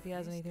 Let's see if he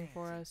has anything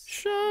for us.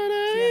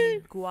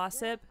 Shorty.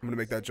 Gossip. I'm gonna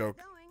make that joke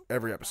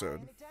every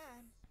episode.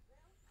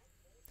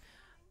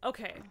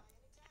 Okay.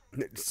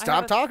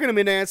 Stop talking to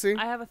me, Nancy.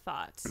 I have a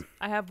thought.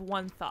 I have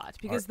one thought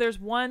because there's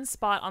one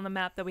spot on the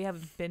map that we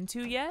haven't been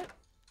to yet,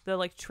 the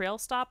like trail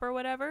stop or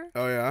whatever.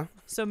 Oh yeah.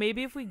 So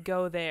maybe if we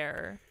go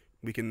there,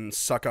 we can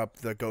suck up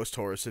the ghost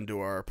horse into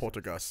our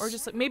poltergeist. Or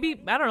just like maybe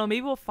I don't know.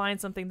 Maybe we'll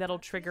find something that'll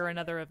trigger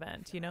another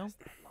event. You know.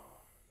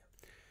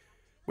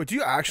 Wait, do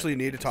you actually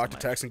need to talk to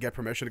Tex and get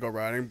permission to go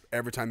riding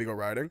every time you go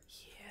riding?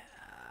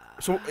 Yeah.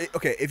 So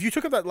okay, if you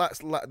took up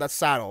that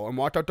saddle and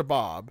walked out to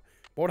Bob,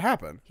 what would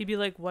happen? He'd be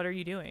like, "What are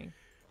you doing?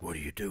 What are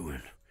you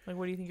doing? Like,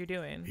 what do you think you're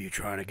doing? Are you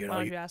trying to get Why out?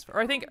 don't you ask for?"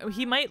 Or I think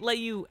he might let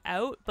you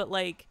out, but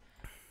like,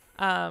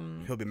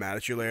 he'll be mad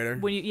at you later.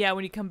 When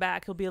you come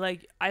back, he'll be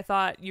like, "I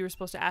thought you were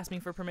supposed to ask me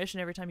for permission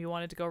every time you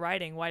wanted to go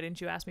riding. Why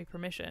didn't you ask me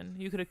permission?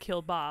 You could have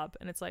killed Bob."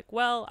 And it's like,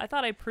 well, I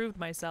thought I proved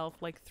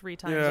myself like 3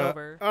 times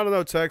over. I don't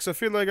know, Tex. I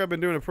feel like I've been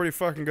doing a pretty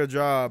fucking good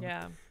job.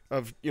 Yeah.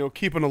 Of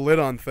keeping a lid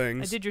on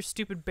things. I did your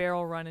stupid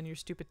barrel run and your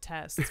stupid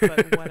tests,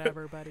 but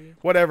whatever, buddy.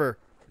 Whatever.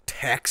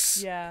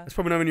 Tex. Yeah. That's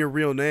probably not even your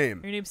real name.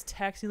 Your name's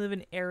Tex. You live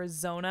in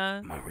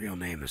Arizona. My real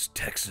name is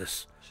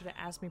Texas. Should have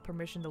asked me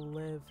permission to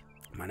live.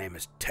 My name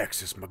is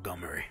Texas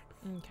Montgomery.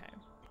 Okay.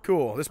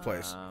 Cool. This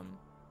place.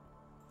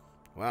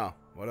 Wow.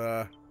 What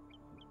a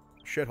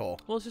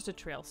shithole. Well, it's just a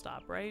trail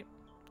stop, right?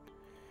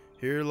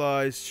 Here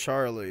lies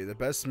Charlie, the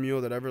best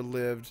mule that ever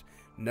lived.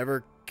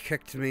 Never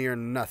kicked me or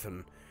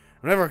nothing.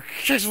 Never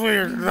kicked me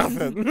or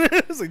nothing.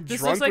 It's like this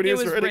drunk looks like when he it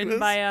was writing written this.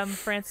 by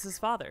Francis's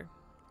father.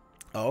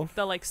 Oh.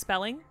 The like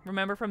spelling.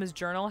 Remember from his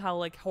journal how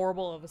like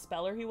horrible of a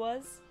speller he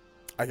was?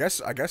 I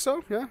guess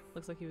so. Yeah.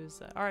 Looks like he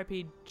was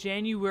R.I.P.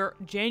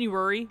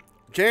 January.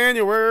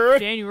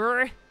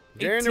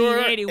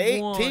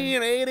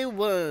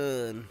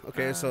 1881.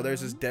 Okay, so there's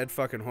his dead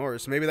fucking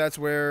horse. Maybe that's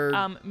where.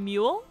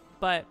 Mule,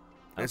 but.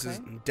 Okay. This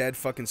is dead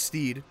fucking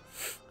steed.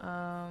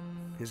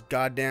 His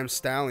goddamn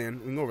stallion.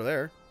 We can go over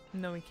there.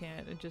 No, we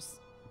can't. It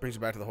just brings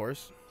you back to the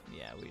horse.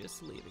 Yeah, we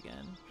just leave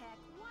again. Heck,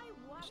 why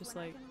walk It's just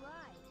when I like, can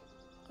ride?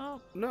 oh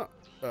no.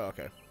 Oh,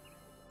 okay.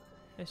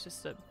 It's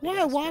just a.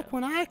 Why walk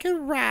when I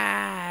can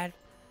ride?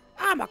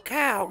 I'm a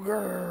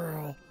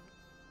cowgirl.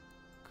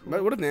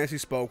 Cool. What if Nancy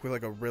spoke with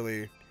like a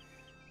really?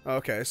 Oh,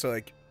 okay, so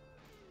like,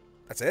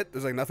 that's it.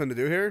 There's like nothing to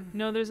do here.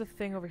 No, there's a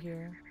thing over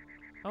here.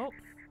 Oh.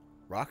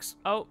 Rocks.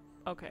 Oh.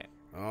 Okay.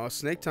 Oh,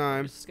 snake time.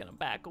 I'm just gonna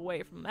back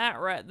away from that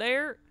right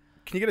there.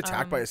 Can you get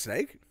attacked by a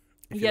snake?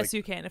 Yes,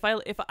 you can. If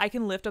I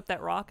can lift up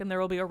that rock and there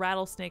will be a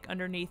rattlesnake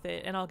underneath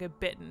it, and I'll get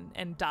bitten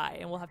and die,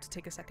 and we'll have to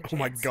take a second chance. Oh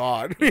my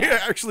god! Yeah. You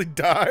actually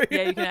die.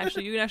 Yeah, you can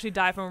actually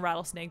die from a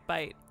rattlesnake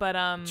bite.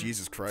 But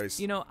Jesus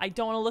Christ. You know, I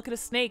don't want to look at a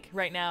snake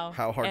right now.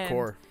 How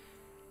hardcore?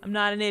 I'm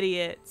not an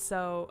idiot,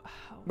 so.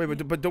 Wait,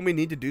 but don't we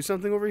need to do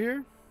something over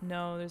here?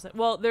 No, there's a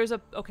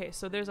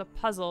so there's a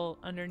puzzle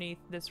underneath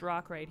this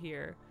rock right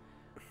here,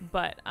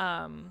 but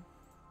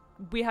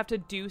we have to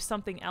do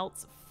something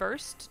else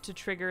first to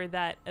trigger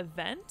that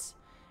event.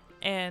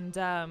 And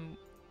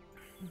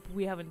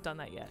we haven't done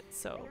that yet,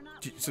 so.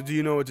 So do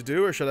you know what to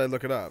do, or should I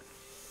look it up?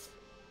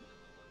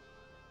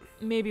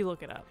 Maybe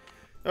look it up.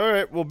 All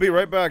right, we'll be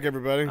right back,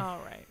 everybody.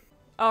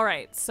 All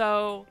right.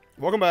 So.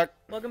 Welcome back.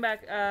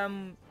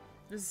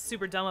 This is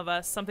super dumb of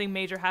us. Something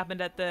major happened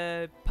at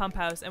the pump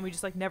house, and we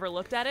just like never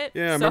looked at it.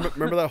 Yeah, so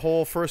remember that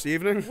whole first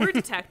evening? We're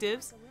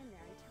detectives.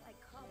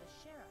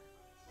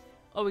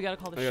 Oh, we gotta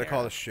call the sheriff. We gotta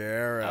call the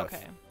sheriff.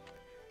 Okay.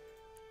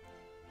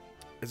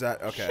 Is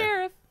that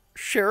okay?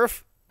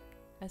 Sheriff.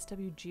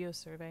 SW Geo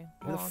Survey.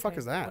 What the fuck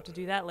is that? We'll have to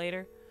do that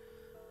later.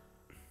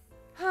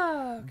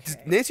 Okay.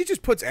 Nancy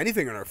just puts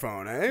anything on her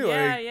phone, eh?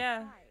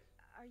 Yeah. Hi,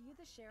 are you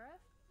the sheriff?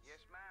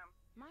 Yes, ma'am.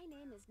 My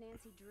name is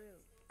Nancy Drew.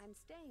 I'm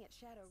staying at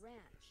Shadow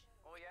Ranch.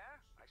 Oh,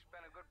 yeah? I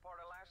spent a good part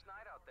of last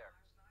night out there.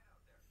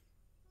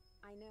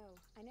 I know.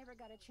 I never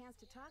got a chance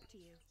to talk to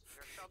you.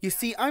 You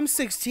see, I'm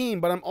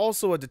 16, but I'm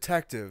also a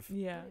detective.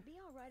 Yeah. Would it be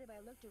all right if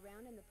I looked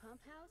around in the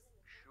pump house?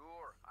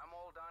 Sure. I'm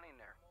all done in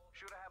there.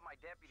 Should have had my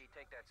deputy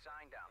take that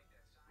sign down.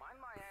 Mind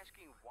my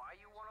asking why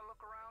you want to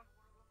look around?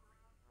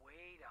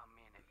 Wait a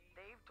minute.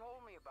 Dave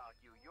told me about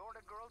you. You're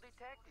the girl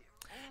detective.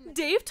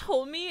 Dave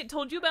told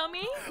you about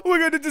me? Oh my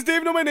god, does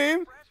Dave know my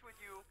name?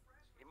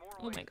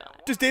 Oh my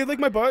god. Does Dave like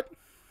my butt?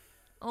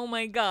 Oh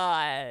my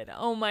god.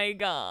 Oh my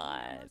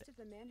god. Most of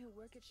the men who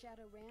work at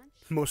Shadow Ranch?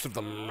 Most of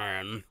the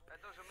men.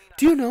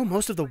 Do you know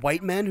most of the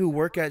white men who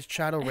work at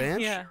Shadow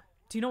Ranch? Yeah.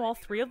 Do you know all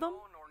 3 of them?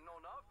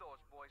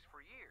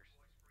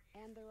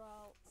 And they're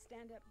all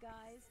stand-up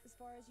guys, as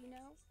far as you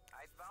know?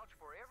 I'd vouch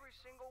for every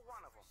single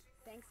one of them.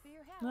 Thanks for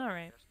your help. All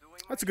right.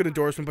 That's a good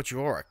endorsement, but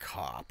you are a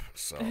cop,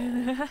 so.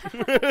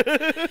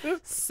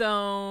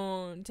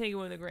 So, take it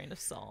with a grain of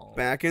salt.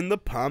 Back in the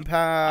pump All right,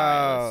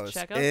 house. let's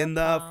check out in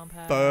the the pump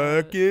house.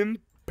 fucking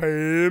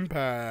pump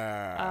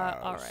house.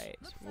 All right.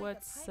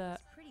 What's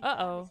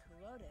uh-oh.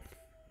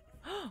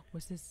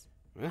 What's this?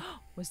 Eh?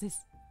 What's this?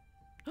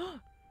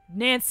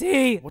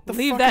 Nancy, What the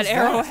leave fuck that is that?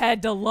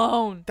 arrowhead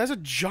alone. That's a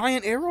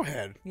giant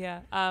arrowhead.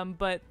 Yeah.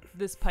 But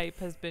this pipe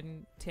has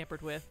been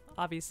tampered with,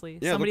 obviously.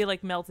 Yeah, Somebody look-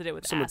 like melted it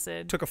with Someone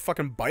acid. took a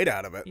fucking bite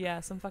out of it. Yeah,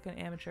 some fucking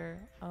amateur.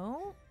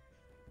 Oh.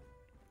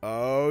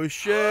 Oh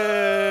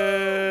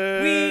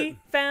shit! We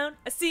found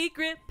a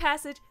secret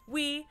passage.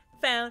 We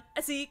found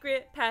a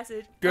secret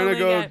passage. Gonna Oh my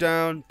go God.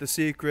 down the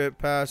secret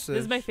passage.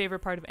 This is my favorite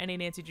part of any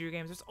Nancy Drew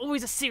games. There's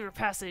always a secret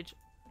passage.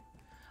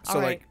 So, All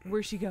right, like,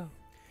 where'd she go?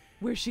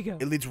 Where'd she go?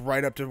 It leads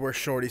right up to where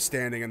Shorty's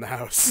standing in the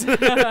house. Where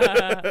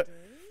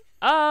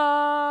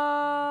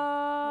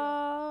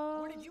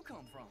did you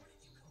come from?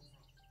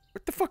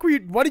 What the fuck were you?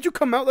 Why did you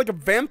come out like a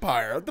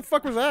vampire? What the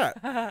fuck was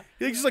that?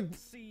 You're just like,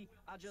 See,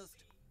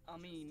 I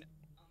mean,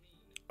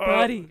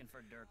 Buddy. looking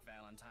for Dirk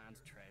Valentine's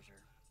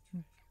treasure.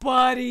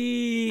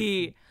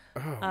 Buddy. oh.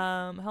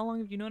 How long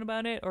have you known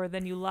about it? Or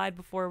then you lied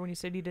before when you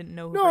said you didn't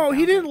know who No, Rick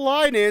he Valentine- didn't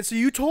lie, Nancy.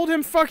 You told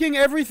him fucking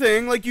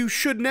everything like you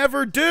should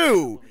never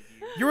do.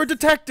 You're a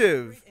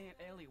detective. Great Aunt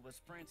Ellie was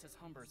Frances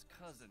Humber's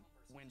cousin.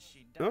 When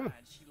she Oh. died,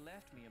 she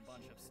left me a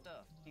bunch of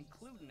stuff,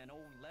 including an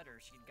old letter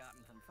she'd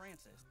gotten from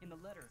Frances. In the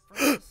letter,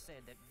 Frances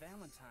said that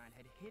Valentine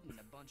had hidden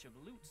a bunch of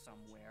loot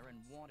somewhere and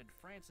wanted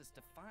Frances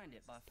to find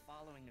it by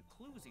following the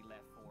clues he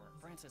left for her.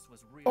 Frances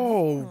was real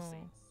Oh.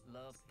 fancy,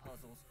 loved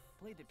puzzles,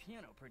 played the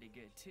piano pretty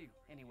good too.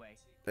 Anyway,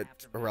 That's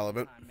after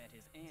irrelevant. Valentine met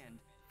his end,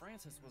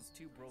 Frances was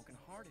too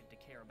broken-hearted to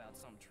care about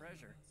some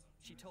treasure.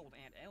 She told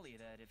Aunt Ellie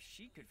that if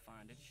she could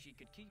find it, she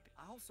could keep it.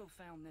 I also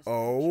found this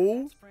Oh.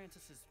 picture. That's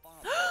Frances's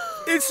father.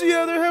 It's the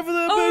other half of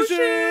the Oh,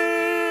 picture.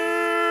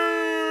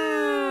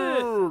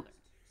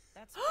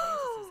 That's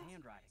Frances's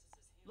handwriting.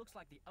 Looks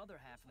like the other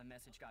half of the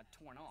message got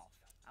torn off.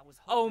 I was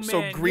Oh hoping-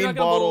 man, So green you're not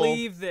gonna bottle-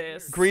 believe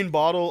this. Green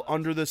bottle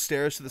under the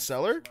stairs to the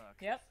cellar.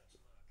 Yep.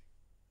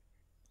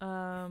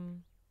 How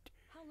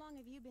long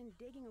have you been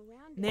digging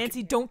around? down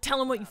Nancy, there? don't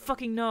tell him what you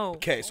fucking know.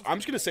 Okay, so I'm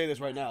just gonna say this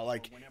right now.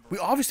 Like, we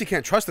obviously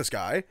can't trust this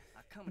guy.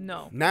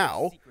 No.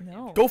 Now,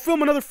 No. go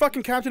film another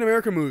fucking Captain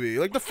America movie.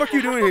 Like, the fuck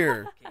you doing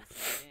here?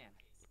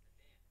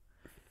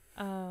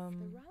 The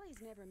Um.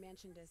 Raleighs never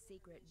mentioned a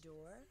secret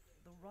door.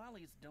 The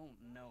Rileys don't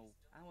know.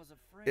 I was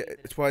afraid. Yeah, that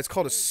it's if why it's I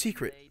called a told them,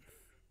 secret.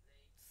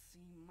 See,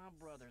 my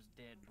brother's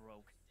dead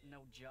broke.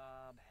 No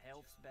job,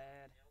 health's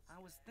bad. I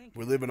was thinking.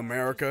 We live in if I could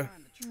America.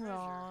 find the treasure-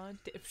 Aw,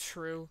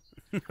 true.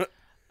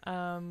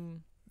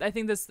 I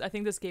think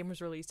this game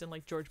was released in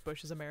like George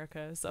Bush's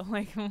America, so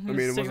like I mean,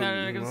 it take that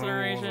into wasn't,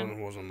 consideration.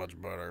 wasn't much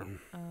better.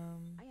 I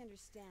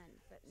understand,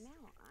 but now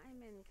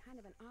I'm in kind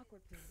of an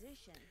awkward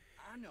position.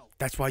 I know.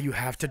 That's why you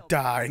have to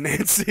die,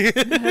 Nancy.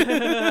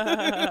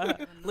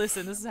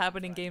 Listen, this has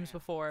happened in games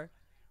before.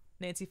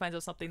 Nancy finds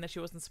out something that she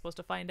wasn't supposed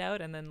to find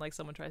out, and then like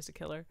someone tries to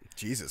kill her.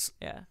 Jesus.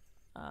 Yeah.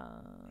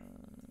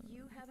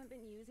 You haven't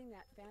been using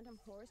that phantom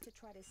horse to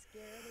try to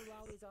scare the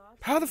Raleighs off?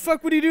 How the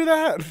fuck would he do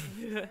that?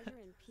 Treasure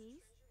in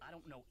peace? I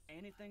don't know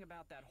anything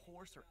about that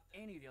horse or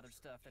any of the other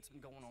stuff that's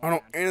been going on. I don't know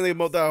around here. anything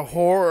about that whore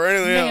or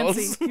anything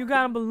Nancy, else. you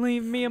gotta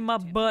believe me and my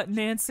butt,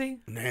 Nancy.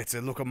 Nancy,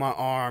 look at my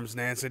arms,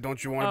 Nancy.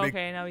 Don't you want to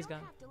Okay, now he's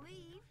gone. Have to leave.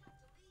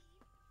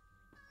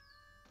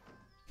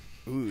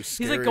 be? Ooh, He's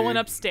scary. like going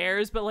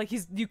upstairs, but like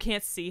you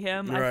can't see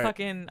him.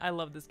 Right. I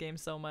love this game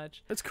so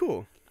much. That's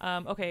cool.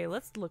 Okay,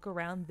 let's look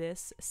around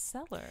this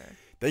cellar.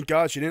 Thank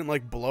God she didn't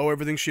like blow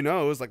everything she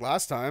knows like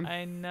last time.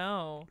 I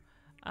know.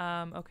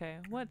 Okay,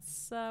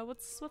 what's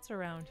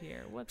around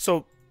here? What's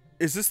So,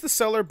 is this the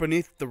cellar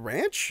beneath the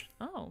ranch?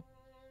 oh,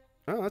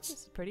 Oh, this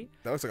is pretty.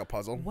 that looks like a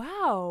puzzle.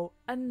 Wow,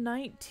 a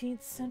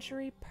 19th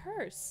century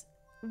purse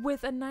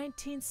with a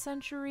 19th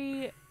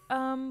century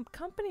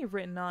company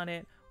written on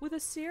it with a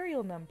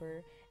serial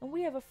number. And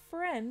we have a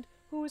friend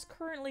who is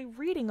currently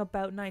reading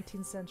about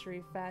 19th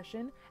century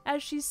fashion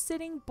as she's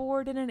sitting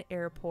bored in an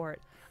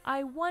airport.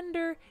 I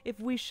wonder if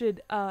we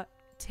should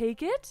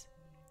take it?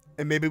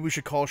 And maybe we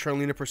should call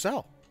Charlena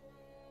Purcell.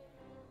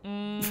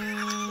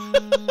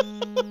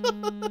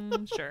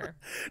 Sure.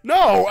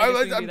 No, I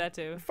guess we can I'm do that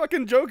too.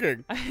 fucking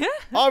joking.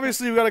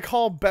 Obviously, we gotta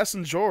call Bess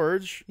and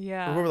George.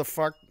 Yeah. Or whoever the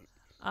fuck.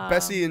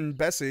 Bessie and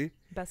Bessie.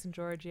 Bess and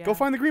George, yeah. Go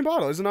find the green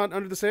bottle. Is it not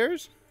under the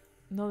stairs?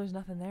 No, there's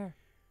nothing there.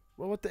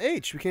 Well, what the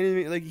H? We can't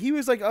even, like, he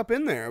was, like, up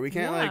in there. We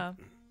can't, Yeah. like,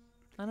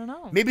 I don't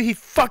know. maybe he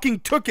fucking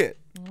took it.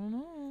 I don't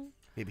know.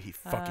 Maybe he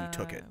fucking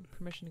took it.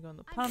 Permission to go in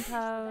the pump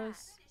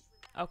house.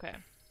 Okay.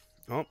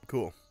 Oh,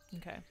 cool.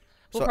 Okay.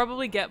 We'll So-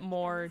 probably get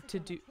more to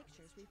do.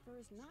 Pictures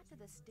refers not to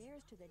the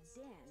stairs to the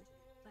den,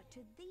 but to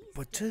these.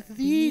 But to stairs.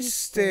 these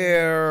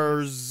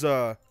stairs.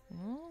 Well,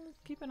 let's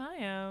keep an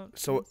eye out.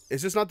 So,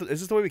 is this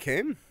the way we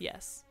came?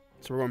 Yes.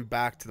 So we're going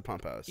back to the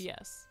pump house.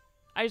 Yes.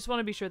 I just want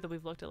to be sure that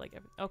we've looked at like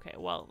every. Okay.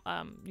 Well,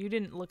 you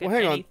didn't look Well, at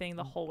hang on. anything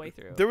the whole way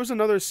through. There was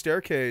another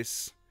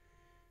staircase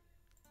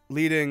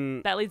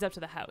leading. That leads up to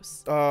the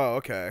house. Oh,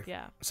 okay.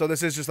 Yeah. So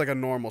this is just like a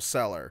normal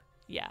cellar.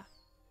 Yeah.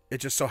 It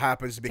just so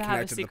happens to be To have a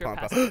connected to the secret pump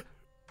house. passage.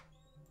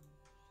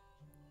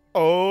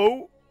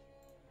 Oh,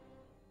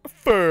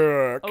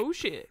 fuck. Oh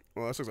shit.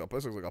 Well, this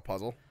looks like a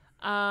puzzle.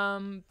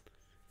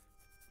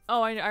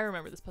 Oh, I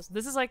remember this puzzle.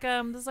 This is like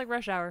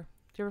Rush Hour.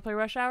 Do you ever play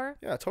Rush Hour?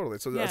 Yeah, totally.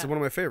 So that's Yeah. one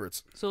of my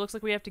favorites. So it looks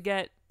like we have to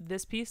get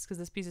this piece because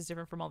this piece is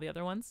different from all the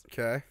other ones.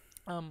 Okay.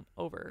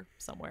 Over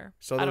somewhere.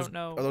 So I those, don't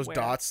know. are those where.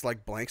 dots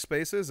like blank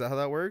spaces? Is that how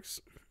that works?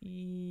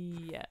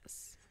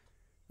 Yes.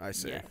 I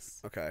see.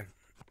 Yes. Okay.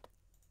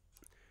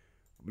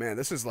 Man,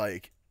 this is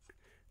like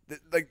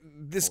like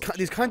these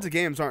kinds of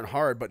games aren't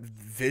hard, but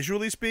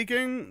visually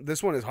speaking,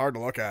 this one is hard to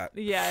look at.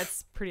 Yeah,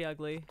 it's pretty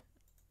ugly.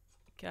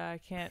 I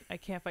can't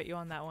fight you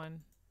on that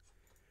one.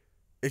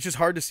 It's just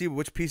hard to see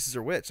which pieces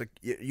are which. Like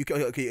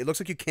okay, it looks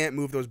like you can't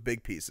move those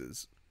big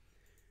pieces.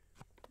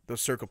 Those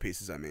circle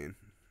pieces, I mean.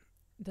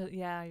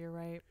 Yeah, you're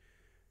right.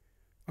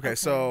 Okay,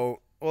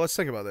 so well, let's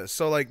think about this.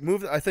 So like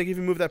I think if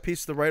you move that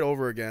piece to the right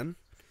over again,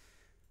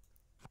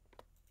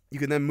 you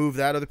can then move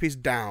that other piece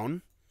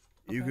down.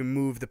 Okay. You can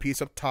move the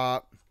piece up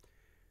top.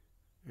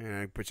 And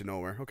I put you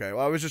nowhere. Okay,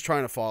 well I was just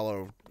trying to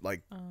follow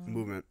like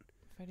movement.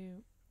 If I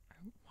do,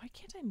 why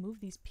can't I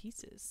move these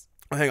pieces?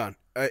 Oh, hang on.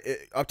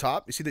 Up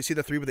top, you see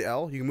the 3 with the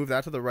L? You can move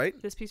that to the right.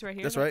 This piece right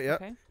here? That's right, yeah.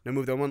 Okay. Now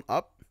move that one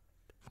up.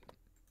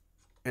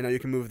 And now you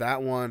can move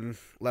that one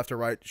left or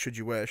right, should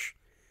you wish.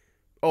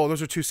 Oh,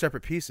 those are 2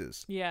 separate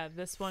pieces. Yeah,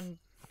 this one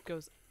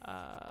goes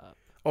Oh,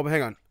 but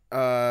hang on.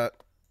 I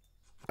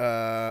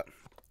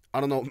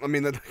don't know. I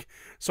mean,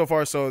 so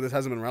far, this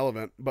hasn't been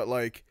relevant. But,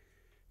 like,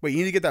 wait, you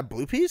need to get that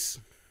blue piece?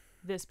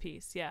 This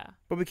piece, yeah.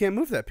 But we can't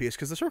move that piece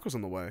because the circle's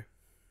in the way.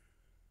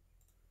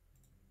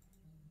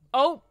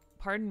 Oh!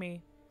 Pardon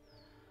me.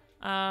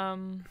 I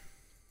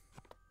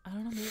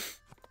don't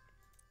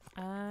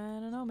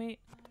know, mate.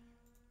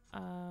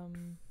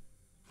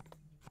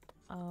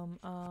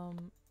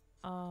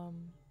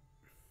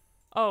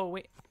 Oh,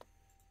 wait.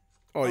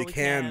 Oh, you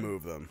can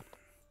move them.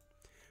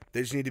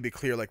 They just need to be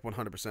clear, like,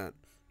 100%.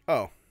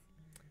 Oh.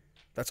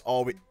 That's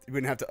all we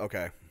didn't have to,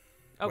 okay.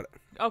 Oh,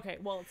 okay,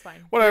 well, it's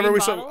fine. Whatever, green we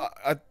bottle?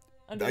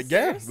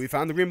 yeah, we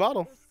found the green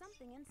bottle.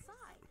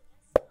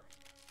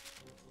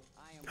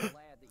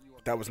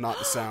 That was not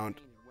the sound.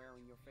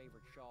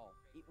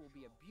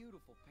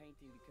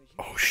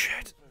 Oh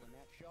shit.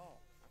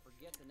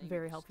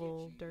 Very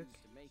helpful, Dirk.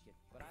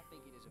 But I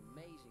think it is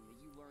amazing that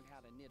you learned how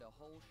to knit a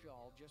whole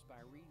shawl just by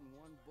reading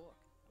one book.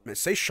 Man,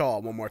 say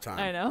shawl one more time.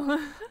 I know.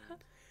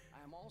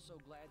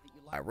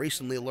 I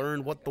recently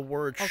learned what the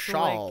word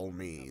shawl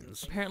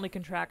means. Apparently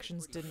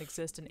contractions didn't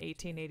exist in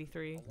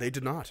 1883. They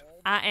did not.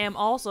 I am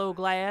also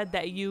glad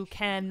that you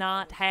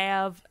cannot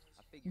have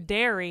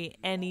dairy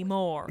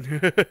anymore.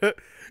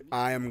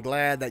 I am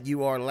glad that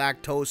you are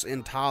lactose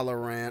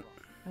intolerant.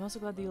 I'm also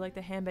glad that you like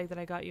the handbag that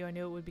I got you. I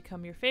knew it would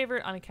become your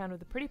favorite on account of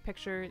the pretty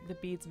picture the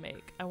beads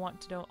make. I want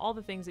to know all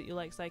the things that you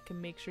like so I can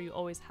make sure you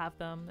always have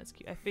them. That's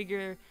cute. I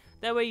figure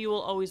that way you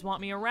will always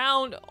want me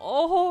around.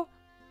 Oh!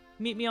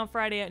 Meet me on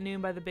Friday at noon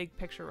by the Big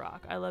Picture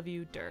Rock. I love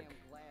you, Dirk.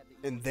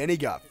 And then he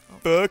got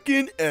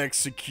fucking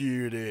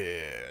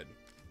executed.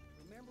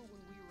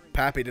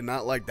 Pappy did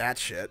not like that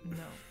shit. No.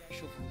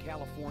 From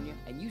California,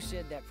 and you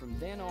said that from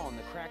then on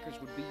the crackers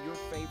would be your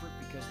favorite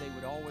because they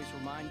would always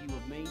remind you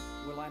of me.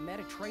 Well, I met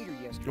a trader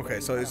yesterday. Okay,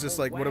 so is this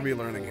like, what are we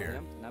learning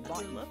here?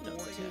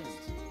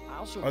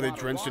 Are they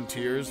drenched in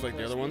tears like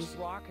the other ones? This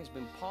rock has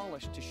been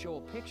polished to show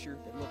a picture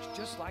that looks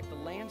just like the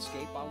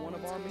landscape by one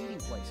of our meeting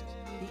places.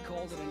 He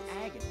called it an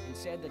agate and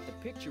said that the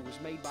picture was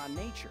made by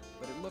nature,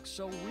 but it looks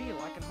so real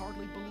I can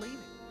hardly believe it.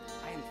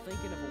 I am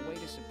thinking of a way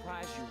to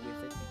surprise you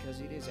with it because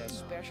it is as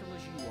special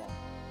as you are.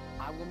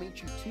 I will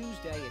meet you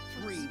Tuesday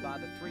at 3 by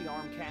the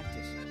 3-armed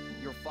cactus.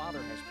 Your father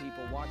has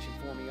people watching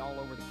for me all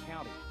over the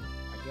county.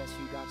 I guess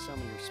you got some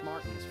of your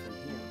smartness from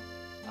him.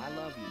 I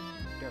love you,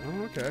 Dirk.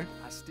 Oh, okay.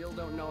 I still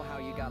don't know how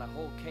you got a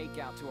whole cake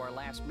out to our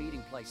last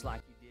meeting place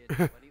like you did,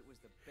 but it was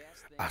the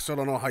best thing. I still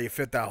don't know how you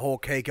fit that whole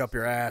cake up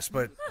your ass,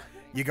 but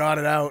you got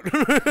it out.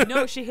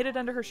 No, she hid it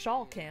under her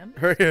shawl, Cam.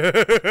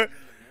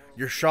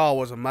 Your shawl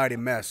was a mighty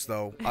mess,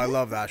 though. I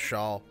love that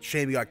shawl.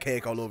 Shame you got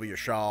cake all over your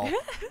shawl.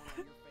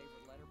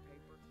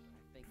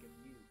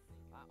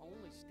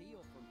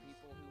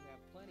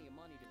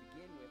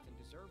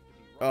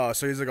 Oh,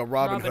 so he's like a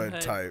Robin Hood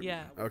type.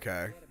 Yeah.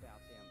 Okay.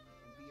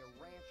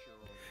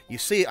 You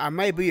see, I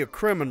may be a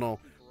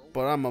criminal,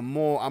 but I'm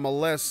a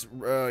less,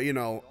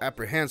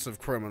 apprehensive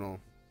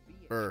criminal.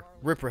 Or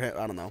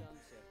I don't know.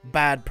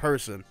 Bad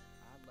person.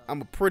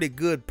 I'm a pretty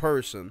good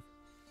person.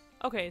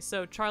 Okay,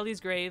 so Charlie's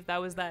grave, that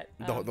was that...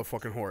 the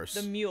fucking horse.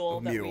 The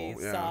mule that we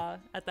saw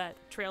at that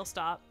trail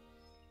stop.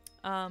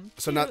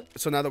 So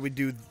now that we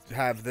do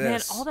have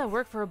this... Man, all that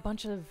work for a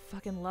bunch of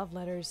fucking love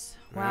letters.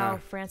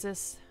 Wow,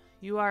 Francis...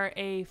 You are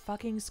a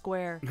fucking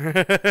square.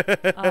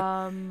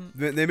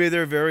 Maybe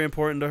they're very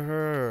important to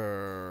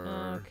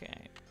her.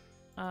 Okay.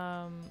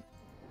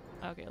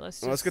 Okay,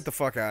 let's get the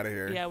fuck out of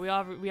here. Yeah, we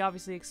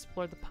obviously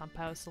explored the pump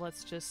house, so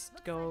let's just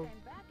go.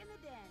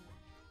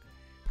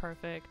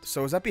 Perfect.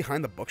 So is that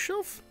behind the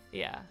bookshelf?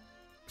 Yeah.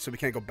 So we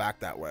can't go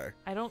back that way.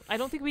 I don't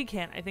think we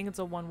can. I think it's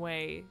a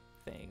one-way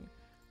thing.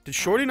 Did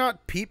Shorty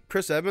not peep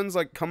Chris Evans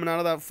like coming out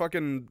of that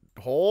fucking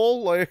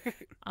hole?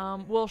 Like,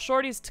 well,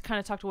 Shorty's kind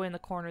of tucked away in the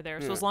corner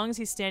there, so as long as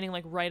he's standing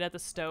like right at the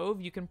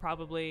stove, you can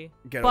probably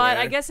get But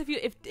away. I guess if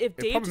Dave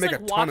just like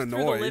walked through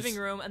the living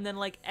room and then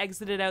like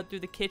exited out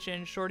through the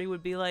kitchen, Shorty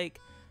would be like,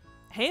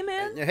 "Hey,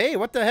 man. Hey,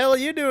 what the hell are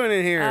you doing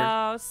in here?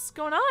 What's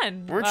going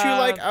on? Weren't you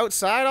like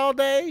outside all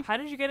day? How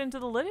did you get into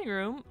the living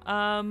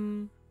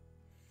room?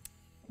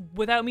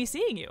 Without me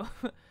seeing you?"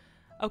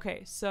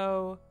 Okay,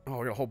 so. Oh,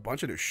 we got a whole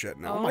bunch of new shit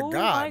now. Oh my god.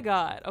 Oh my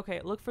god.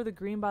 Okay, look for the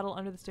green bottle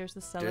under the stairs to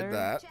the cellar. Did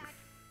that.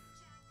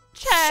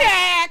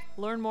 Check.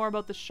 Learn more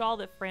about the shawl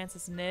that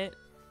Francis knit.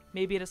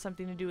 Maybe it has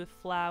something to do with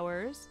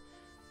flowers.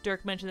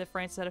 Dirk mentioned that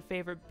Francis had a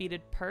favorite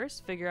beaded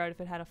purse. Figure out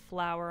if it had a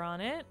flower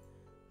on it.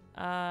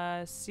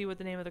 See what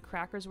the name of the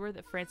crackers were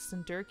that Francis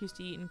and Dirk used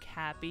to eat in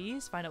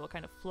Cappies. Find out what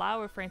kind of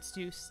flower Francis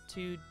used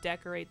to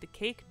decorate the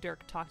cake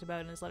Dirk talked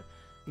about in his letter.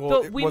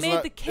 Well, but we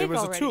made the cake already.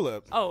 It was a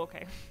tulip. Oh,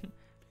 okay.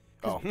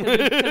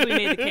 Because we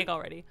made the cake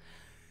already.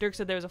 Dirk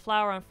said there was a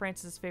flower on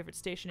Francis' favorite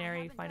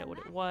stationery. Find out what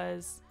it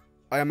was.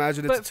 I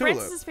imagine it's a tulip. But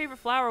Francis' favorite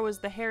flower was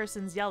the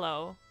Harrison's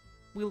yellow.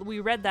 We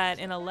read that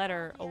in a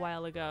letter a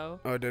while ago.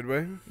 Oh, did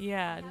we?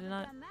 Yeah, did it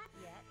not?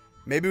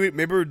 Maybe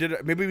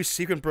we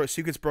sequence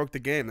broke the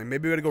game. Like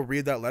maybe we gotta go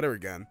read that letter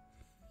again.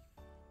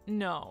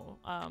 No,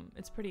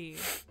 it's pretty.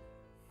 What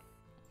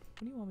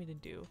do you want me to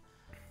do?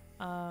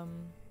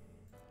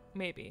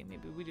 Maybe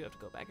we do have to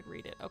go back and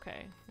read it.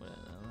 Okay, well,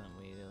 then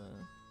we do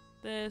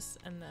this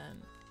and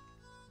then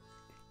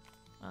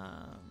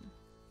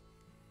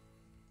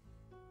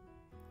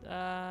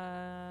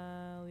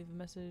leave a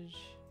message.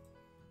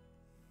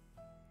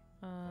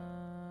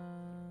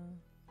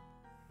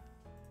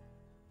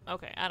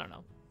 Okay, I don't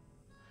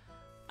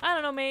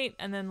know, mate.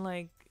 And then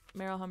like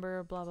Meryl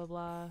Humber, blah blah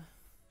blah.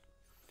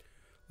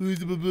 Do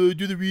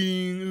the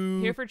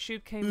reading. Hereford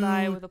Shoup came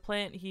by with a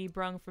plant he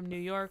brung from New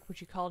York, which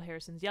he called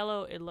Harrison's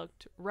Yellow. It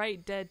looked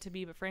right dead to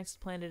me, but Frances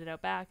planted it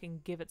out back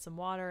and give it some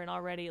water, and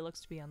already it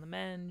looks to be on the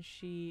mend.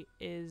 She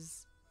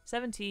is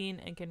 17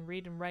 and can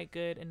read and write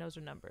good and knows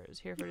her numbers.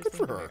 Hereford is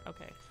thinking her.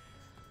 Okay.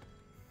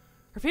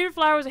 Her favorite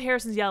flower was a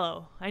Harrison's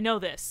Yellow. I know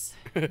this.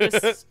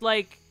 This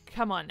like,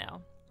 come on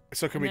now.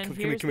 So can we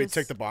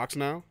tick the box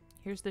now?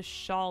 Here's this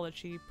shawl that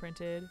she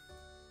printed.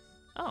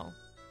 Oh.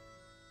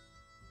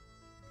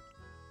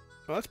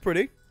 Oh, that's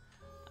pretty.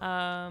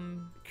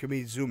 Can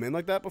we zoom in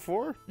like that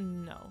before?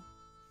 No.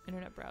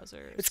 Internet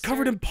browser. It's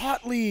covered in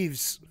pot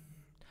leaves.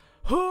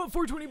 Huh,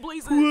 420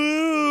 blazes.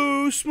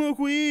 Whoa, smoke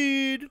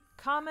weed.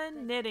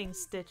 Common knitting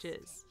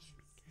stitches.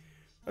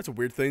 That's a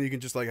weird thing you can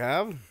just like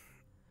have.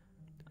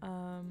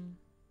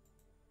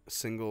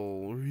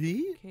 Single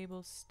reed?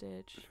 Cable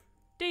stitch.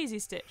 Daisy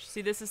stitch.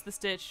 See, this is the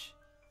stitch.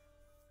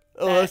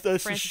 Oh, that's the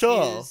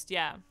shawl. Used,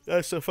 yeah.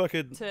 That's the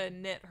fucking... To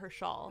knit her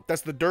shawl.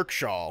 That's the Dirk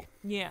shawl.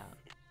 Yeah.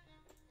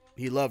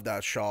 He loved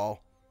that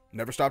shawl.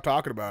 Never stopped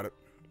talking about it.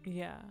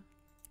 Yeah.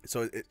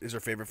 So is her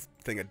favorite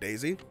thing a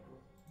daisy?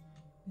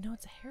 No,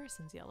 it's a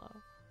Harrison's Yellow.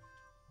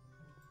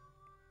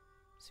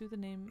 See the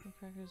name of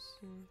crackers.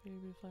 The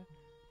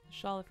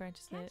shawl of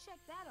Francis knit. Can't check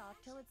that off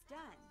till it's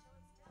done.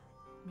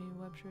 Maybe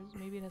Webster's.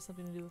 Maybe it has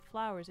something to do with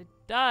flowers. It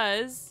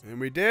does. And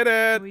we did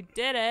it. We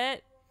did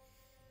it.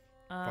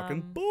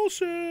 Fucking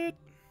bullshit.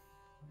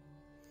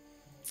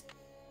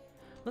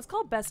 Let's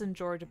call Bess and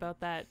George about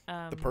that.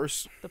 The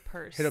purse. The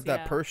purse. Hit up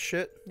that purse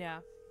shit. Yeah.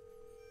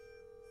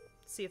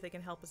 See if they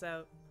can help us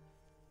out.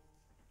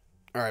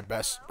 All right,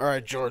 Bess. All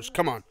right, George.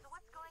 Come on.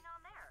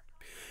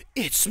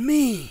 It's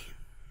me.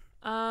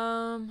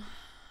 I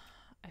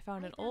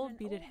found an old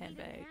beaded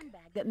handbag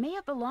that may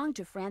have belonged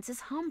to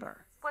Francis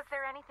Humber. Was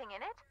there anything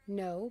in it?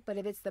 No, but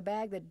if it's the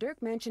bag that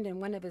Dirk mentioned in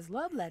one of his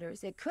love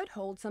letters, it could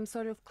hold some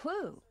sort of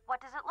clue.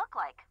 What does it look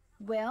like?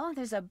 Well,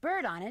 there's a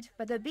bird on it,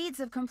 but the beads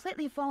have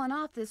completely fallen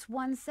off this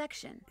one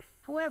section.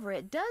 However,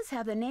 it does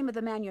have the name of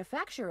the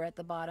manufacturer at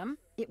the bottom.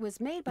 It was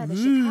made by the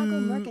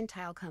Chicago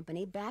Mercantile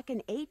Company back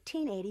in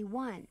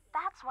 1881.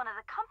 That's one of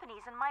the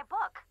companies in my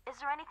book. Is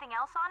there anything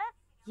else on it?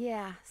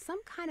 Yeah,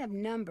 some kind of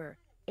number.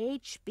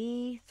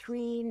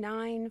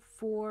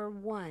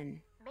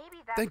 HB3941.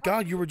 Maybe that's Thank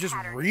God you were just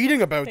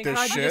reading about Thank this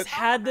God shit. You just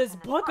had this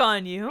book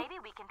on you. Maybe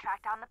we can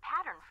track down the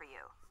pattern for you.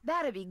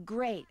 That'd be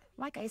great.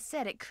 Like I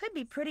said, it could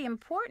be pretty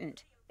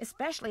important.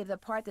 Especially if the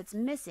part that's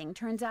missing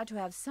turns out to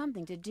have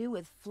something to do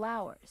with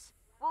flowers.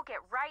 We'll get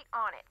right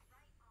on it.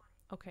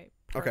 Okay,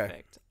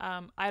 perfect.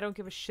 Okay. I don't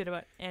give a shit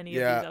about any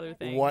of these other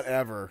things.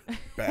 Whatever,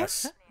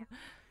 Bess.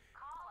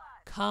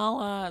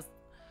 Call us.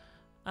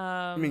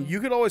 I mean,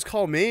 you could always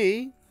call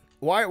me.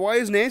 Why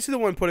is Nancy the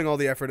one putting all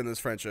the effort in this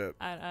friendship?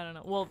 I don't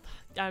know. Well,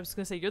 I was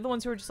going to say, you're the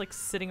ones who are just like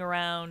sitting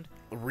around.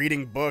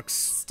 Reading books.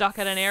 Stuck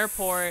at an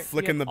airport.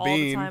 Flicking the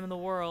bean. All the time in the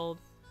world.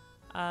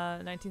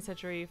 19th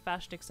century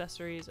fashion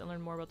accessories and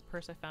learn more about the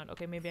purse I found.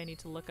 Okay, maybe I need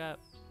to look up.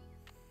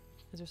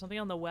 Is there something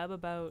on the web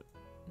about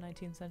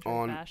 19th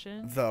century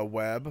fashion? On the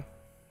web?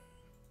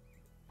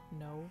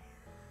 No.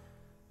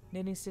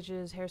 Knitting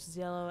stitches, Harrison's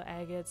Yellow,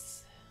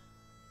 agates,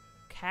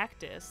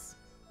 cactus.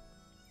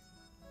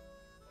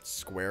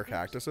 Square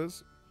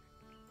cactuses?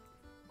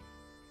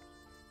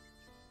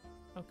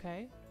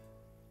 Okay.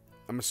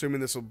 I'm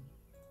assuming this will...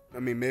 I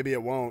mean, maybe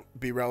it won't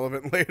be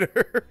relevant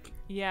later.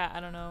 Yeah, I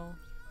don't know.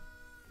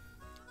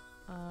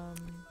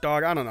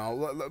 Dog, I don't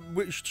know.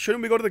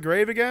 Shouldn't we go to the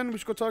grave again? We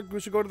should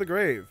go to the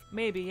grave.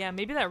 Maybe, yeah.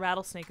 Maybe that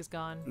rattlesnake is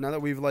gone. Now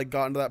that we've like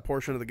gotten to that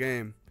portion of the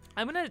game.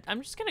 I'm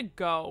just gonna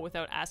go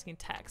without asking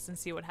Tex and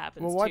see what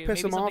happens. Well, why too.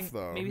 piss maybe him off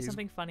though? Maybe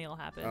something funny will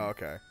happen. Oh,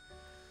 okay.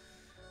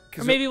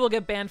 Or maybe we'll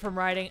get banned from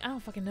riding. I don't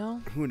fucking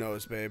know. Who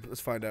knows, babe?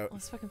 Let's find out.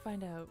 Let's fucking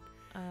find out.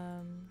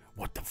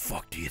 What the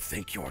fuck do you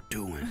think you're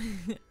doing?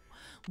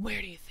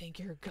 Where do you think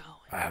you're going?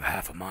 I have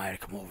half a mind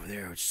to come over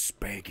there and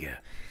spank you.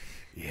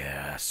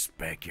 Yeah,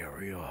 spank you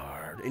real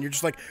hard. And you're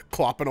just like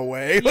clopping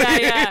away.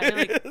 Yeah. You're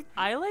like,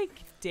 I like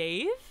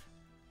Dave?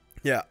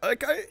 Yeah,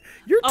 like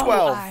you're 12.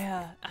 Oh,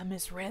 I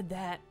misread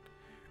that.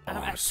 Oh,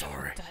 I'm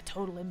sorry. I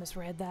totally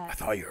misread that. I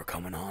thought you were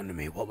coming on to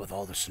me. What with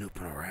all the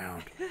snooping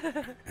around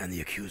and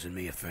the accusing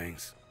me of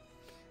things.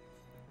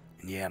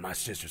 And yeah, my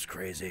sister's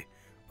crazy.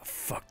 But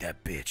fuck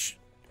that bitch.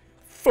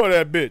 Fuck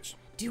that bitch.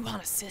 Do you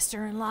want a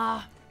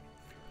sister-in-law?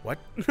 What?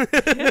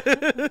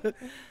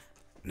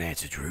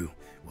 Nancy Drew,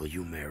 will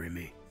you marry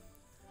me?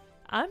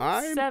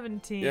 I'm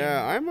 17.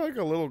 Yeah, I'm like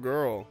a little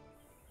girl.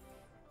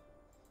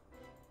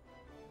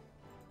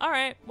 All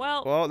right,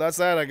 well. Well, that's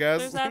that, I guess.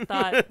 There's that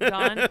thought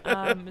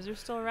gone. Is there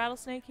still a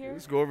rattlesnake here?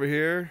 Let's go over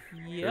here.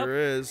 Yep. There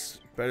is.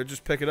 Better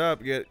just pick it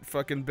up, get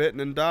fucking bitten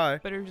and die.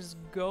 Better just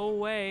go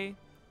away.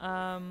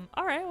 All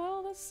right,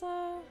 well,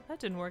 that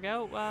didn't work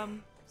out.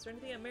 Is there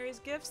anything at Mary's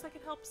Gifts that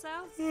can help us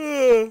out?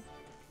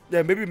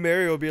 Yeah, maybe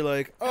Mary will be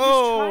like, I'm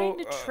oh.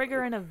 just trying to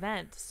trigger an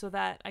event so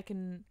that I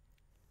can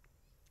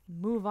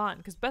move on.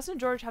 Because Bess and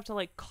George have to,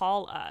 like,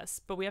 call us,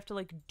 but we have to,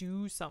 like,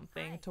 do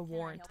something to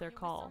warrant their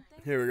call.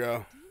 Here we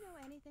go. Do you know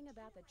anything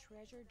about the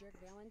treasure Dirk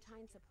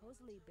Valentine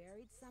supposedly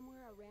buried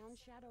somewhere around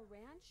Shadow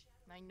Ranch?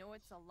 I know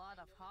it's a lot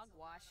of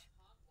hogwash.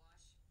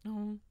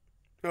 Oh.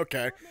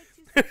 Okay. What makes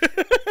you so sure?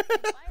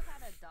 If I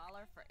had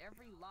 $1 for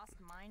every lost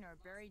mine or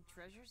buried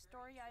treasure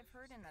story I've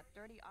heard in the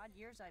 30-odd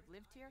years I've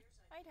lived here,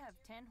 I'd have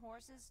 10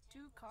 horses, 2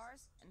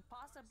 cars, and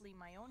possibly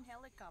my own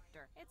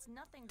helicopter. It's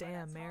nothing but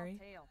a Mary.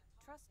 tall tale.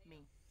 Trust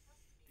me.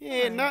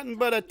 Yeah, nothing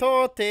but a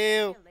tall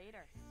tale. See you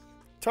later.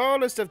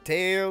 Tallest of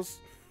tales.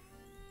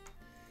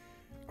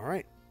 All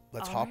right,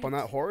 let's All hop on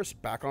right. that horse,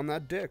 back on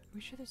that dick. Are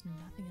we sure there's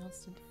nothing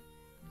else to do?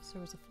 So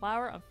there was a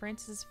flower on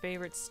Francis's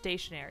favorite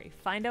stationery.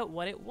 Find out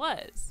what it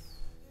was.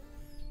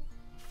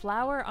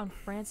 Flower on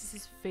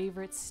Francis's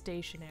favorite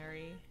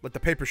stationery. Like the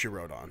paper she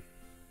wrote on.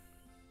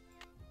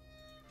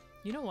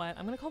 You know what?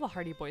 I'm gonna call the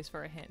Hardy Boys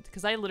for a hint,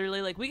 because I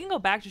literally, like, we can go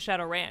back to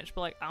Shadow Ranch,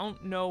 but, like, I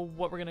don't know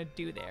what we're gonna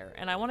do there,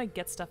 and I want to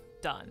get stuff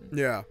done.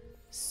 Yeah.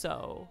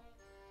 So.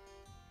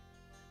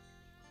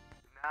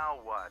 Now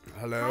what?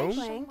 Hello?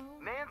 Hi, Frank.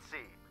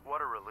 Nancy,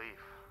 what a relief.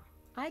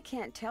 I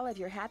can't tell if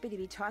you're happy to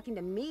be talking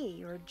to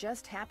me or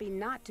just happy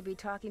not to be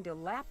talking to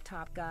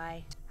Laptop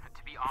Guy.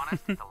 To be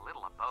honest, it's a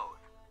little of both.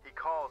 He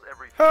calls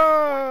every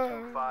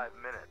 3.25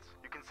 minutes.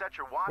 You can set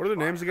your watch. What are their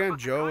names by it. again? But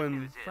the Joe good and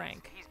news is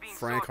Frank. He's being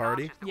Frank so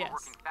Hardy? obnoxious that Yes. we're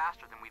working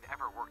faster than we've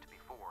ever worked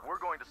before. We're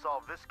going to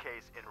solve this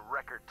case in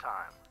record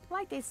time.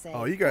 Like they say.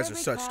 Oh, you guys are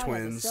every such cloud has a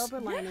twins. silver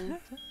lining.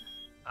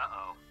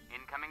 Uh-oh.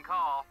 Incoming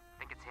call.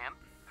 Think it's him?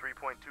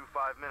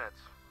 3.25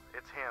 minutes.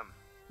 It's him.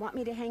 Want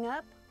me to hang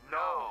up?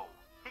 No.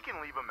 He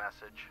can leave a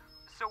message.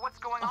 So what's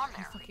going Oh, on are you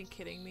there? fucking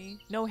kidding me?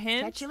 No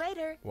hint? Catch you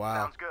later.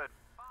 Wow. Sounds good.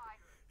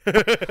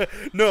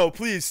 No,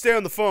 please stay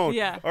on the phone.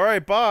 Yeah. All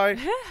right, bye.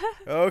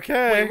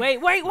 Okay.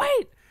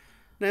 Wait!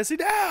 Nancy,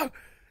 no.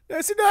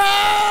 Nancy,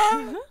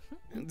 no.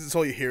 That's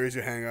all you hear as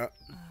you hang up.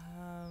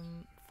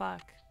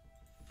 Fuck.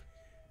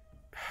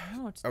 I don't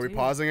know what to Are we do.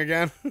 pausing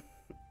again?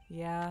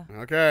 Yeah.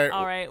 Okay.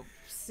 All right.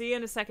 See you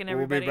in a second, We'll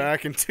everybody. be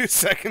back in 2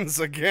 seconds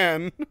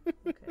again.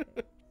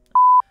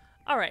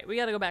 All right, we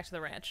gotta go back to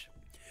the ranch.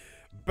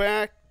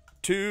 Back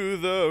to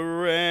the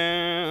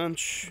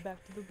ranch.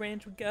 Back to the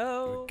ranch we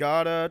go.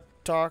 Gotta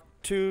talk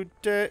to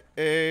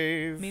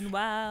Dave.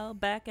 Meanwhile,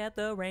 back at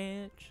the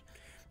ranch.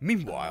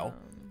 Meanwhile,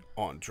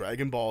 on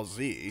Dragon Ball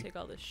Z, Take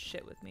all this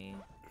shit with me,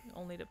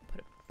 only to put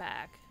it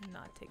back, and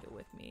not take it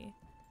with me.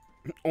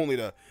 only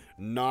to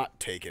not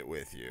take it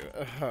with you.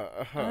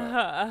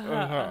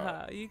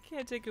 You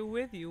can't take it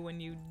with you when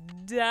you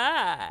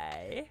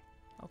die.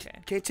 Okay.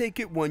 Can't take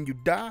it when you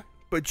die,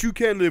 but you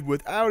can live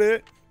without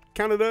it.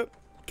 Count it up,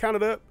 count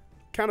it up,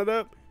 count it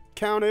up,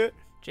 count it.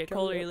 J.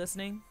 Cole, are you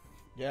listening?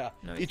 Yeah.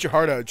 No, Eat your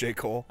heart out, J.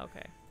 Cole.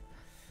 Okay.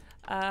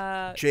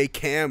 J.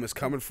 Cam is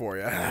coming for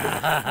you. Oh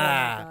my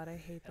god, I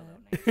hate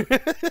that.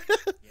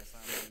 Guess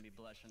I'm gonna be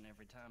blushing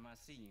every time I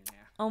see you now.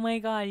 Oh my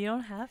god, you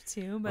don't have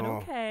to, but Oh.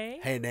 okay.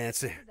 Hey,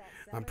 Nancy,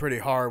 I'm pretty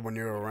hard when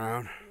you're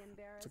around.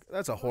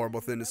 That's a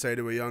horrible thing to say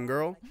to a young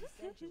girl.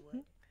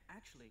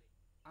 Actually,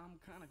 I'm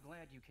kind of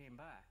glad you came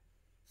by.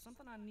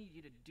 Something I need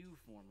you to do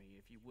for me,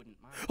 if you wouldn't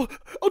mind.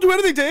 I'll do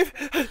anything, Dave.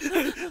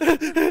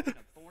 Been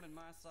a thorn in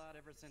my side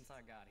ever since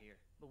I got here.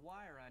 The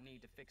wire I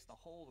need to fix the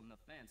hole in the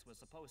fence was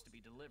supposed to be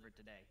delivered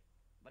today,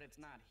 but it's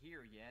not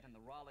here yet, and the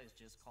Raleighs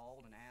just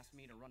called and asked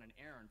me to run an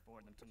errand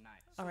for them tonight.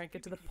 All right,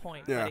 get to the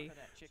point, Yeah. buddy.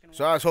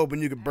 So I was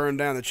hoping you could burn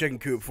down the chicken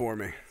coop for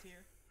me.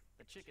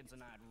 The chickens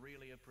and I'd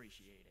really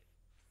appreciate it.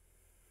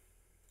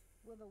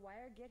 Will the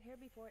wire get here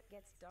before it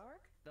gets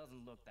dark?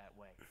 Doesn't look that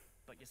way,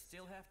 but you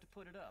still have to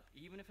put it up,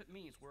 even if it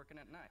means working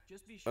at night.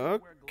 Just be sure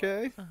to wear gloves.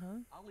 Okay.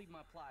 I'll leave my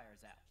pliers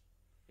out.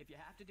 If you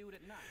have to do it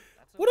at night,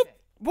 that's What okay.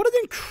 what an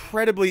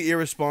incredibly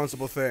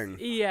irresponsible thing.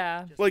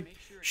 Yeah. Like,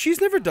 she's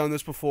never done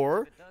this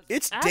before.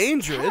 It's Ask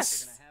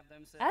dangerous. Gonna have them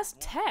them said Ask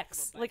they wanted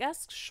Tex. to Like,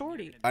 ask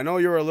Shorty. I know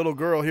you're a little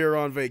girl here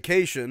on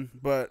vacation,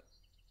 but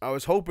I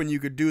was hoping you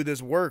could do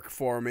this work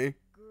for me.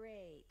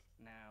 Great.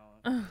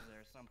 Now, is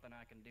there something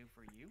I can do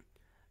for you?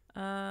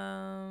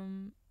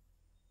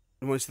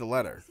 You want to see the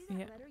letter? See that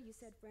Yeah. letter you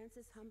said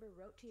Francis Humber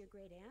wrote to your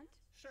great aunt?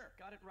 Sure,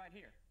 got it right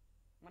here.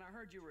 When I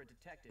heard you were a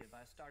detective,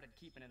 I started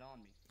keeping it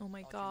on me. Oh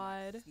my Thought you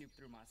might god. snoop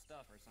through my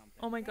stuff or something.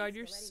 Oh my god, Thanks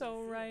you're for letting so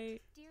me see it.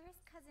 right.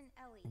 Dearest cousin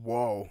Ellie,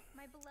 Whoa.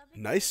 my beloved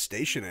Nice cousin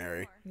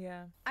stationery. Eleanor,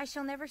 Yeah. I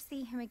shall never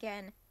see him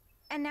again.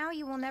 And now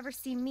you will never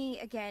see me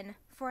again,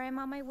 for I am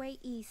on my way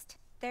east,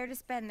 there to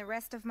spend the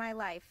rest of my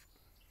life.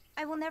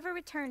 I will never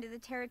return to the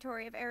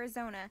territory of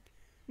Arizona,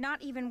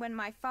 not even when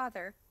my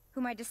father,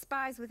 whom I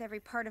despise with every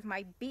part of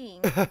my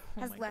being, has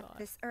my left God.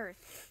 this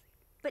earth.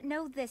 But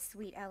know this,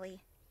 sweet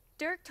Ellie.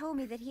 Dirk told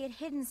me that he had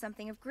hidden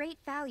something of great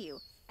value,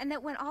 and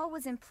that when all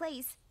was in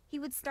place, he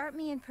would start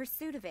me in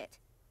pursuit of it.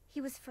 He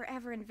was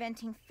forever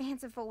inventing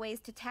fanciful ways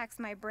to tax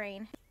my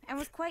brain, and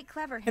was quite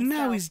clever himself. And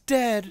now he's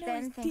dead.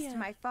 Then, thanks to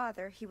my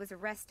father, he was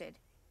arrested.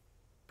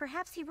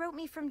 Perhaps he wrote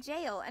me from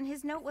jail, and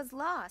his note was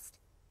lost.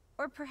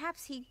 Or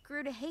perhaps he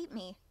grew to hate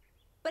me.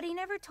 But he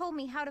never told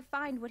me how to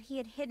find what he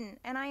had hidden,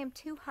 and I am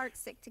too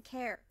heartsick to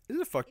care.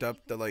 Isn't it fucked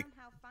up that like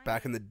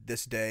back in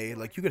this day,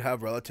 like you could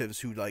have relatives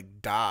who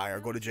like die or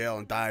go to jail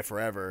and die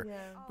forever, Yeah.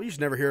 but you just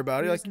never hear about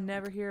it. You You're just like,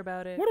 never hear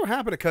about it. what will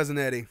happen to Cousin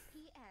Eddie?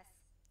 P.S.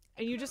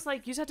 And you just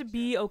have to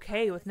be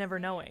okay with never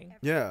knowing.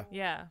 Yeah,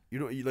 Yeah. you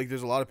don't like.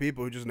 There's a lot of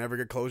people who just never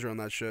get closure on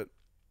that shit.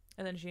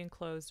 And then she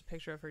enclosed a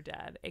picture of her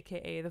dad,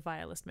 aka the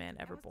vilest man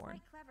ever And was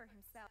born. quite clever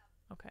himself.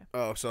 Okay.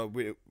 Oh, so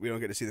we don't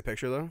get to see the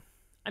picture though.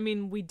 I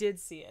mean, we did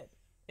see it.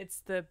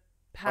 It's the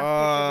half picture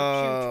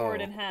that she tore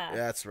it in half.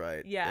 That's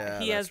right. Yeah,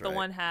 he that's has the right.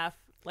 one half.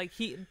 Like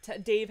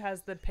Dave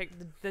has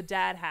the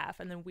dad half,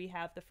 and then we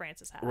have the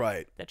Francis half.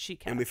 Right. That she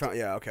kept. And we found,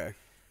 yeah, okay.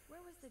 Where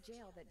was the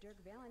jail that Dirk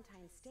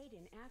Valentine stayed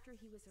in after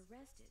he was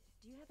arrested?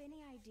 Do you have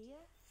any idea?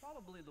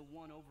 Probably the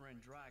one over in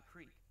Dry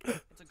Creek.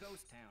 It's a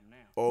ghost town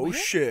now. Oh What?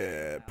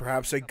 shit!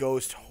 Perhaps a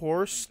ghost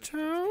horse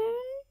town?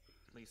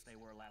 At least they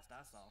were last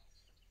I saw.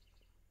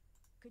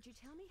 Could you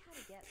tell me how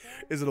to get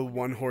there? Is it a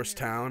one-horse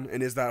town?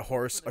 And is that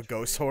horse a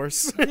ghost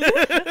horse? Shadow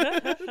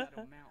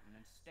Mountain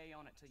and stay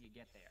on it till you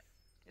get there.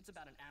 It's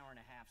about an hour and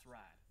a half's ride.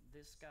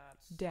 This got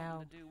Dow.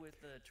 something to do with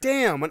the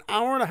Damn, an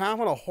hour and a half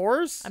on a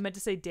horse? I meant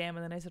to say damn,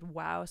 and then I said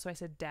wow, so I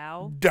said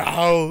Dow.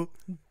 Dow.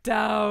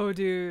 Dow,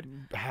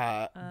 dude.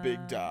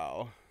 Big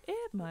Dow.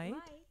 It might.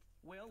 Right.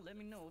 Well, let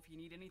me know if you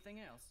need anything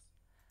else.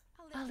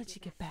 I'll let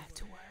you get back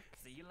to work.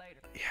 See you later.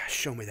 Yeah,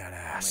 show me that Oh my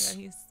ass. god,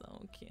 he's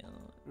so cute.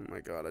 Oh my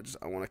god,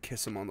 I want to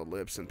kiss him on the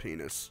lips and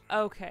penis.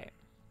 Okay.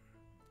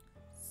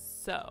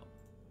 So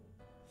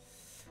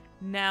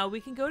now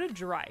we can go to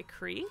Dry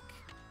Creek.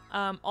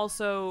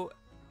 Also,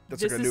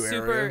 That's this like a is new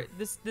super. area.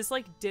 This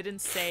like didn't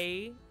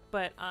say,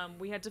 but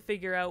we had to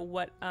figure out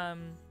what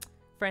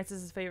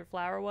Francis's favorite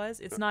flower was.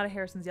 It's not a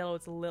Harrison's yellow.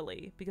 It's a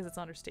lily because it's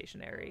on her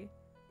stationery.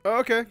 Oh,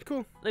 okay,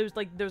 cool. It was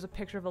like there was a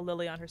picture of a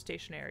lily on her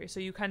stationery, so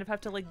you kind of have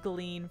to like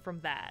glean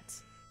from that.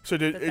 So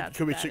That's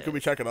could we what that could we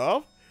is. check it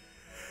off?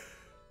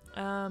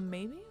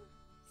 Maybe.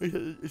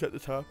 Is at the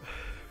top?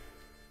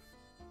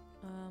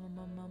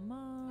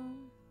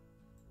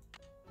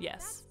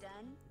 Yes. That's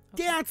done.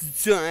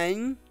 That's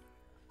done.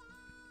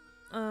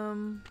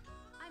 Um.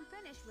 I'm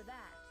finished with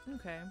that.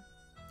 Okay.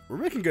 We're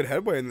making good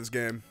headway in this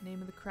game.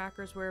 Name of the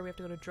crackers where we have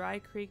to go to Dry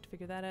Creek to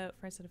figure that out.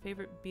 Francis had a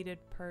favorite beaded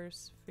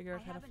purse. Figure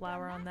out I how to haven't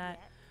flower done on that.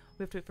 yet.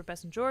 We have to wait for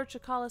Bess and George to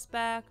call us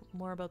back.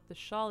 More about the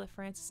shawl that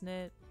Francis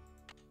knit.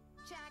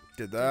 Check.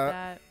 Did Did that?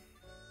 that.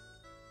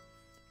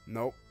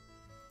 Nope.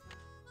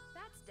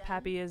 That's done.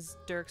 Pappy is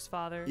Dirk's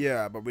father.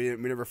 Yeah, but we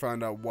never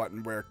found out what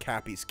and where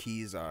Cappy's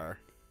keys are.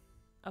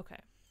 Okay.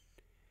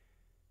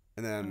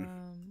 And then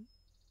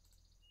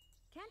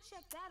Can't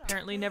check that off.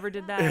 Apparently till never it's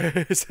did done.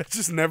 that. is that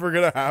just never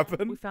gonna We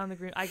happen? found the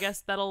green. I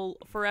guess that'll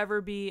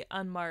forever be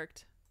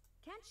unmarked.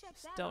 Can't check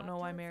that Don't off know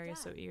why till it's Mary is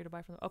so done. eager to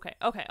buy from them.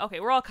 Okay.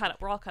 We're all caught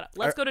up.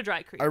 Let's go to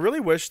Dry Creek. I really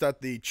wish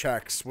that the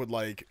checks would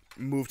like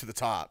move to the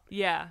top.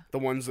 Yeah. The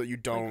ones that you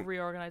Like don't.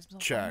 reorganize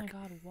themselves. check. Oh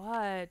my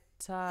god,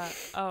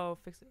 what? Oh,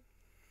 fix it.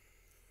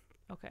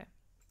 Okay.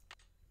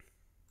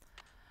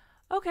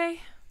 Okay.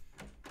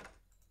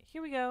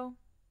 Here we go.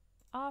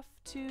 Off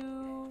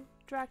to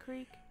Dry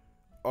Creek.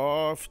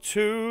 Off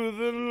to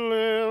the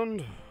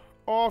land,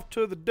 off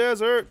to the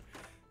desert.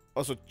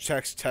 Also,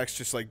 Tex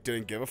just like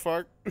didn't give a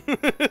fuck.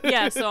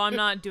 Yeah, so I'm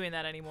not doing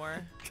that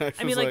anymore. Tex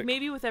I mean, was like,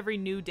 maybe with every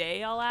new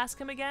day I'll ask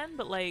him again,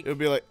 but like, it would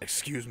be like,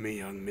 "Excuse me,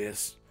 young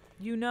miss."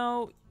 you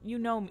know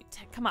me.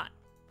 Come on.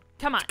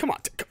 Come on,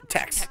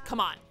 Tex. Come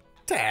on.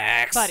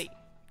 Tex. Buddy.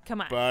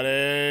 Come on.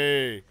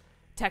 Buddy.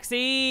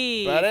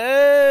 Texie. Buddy.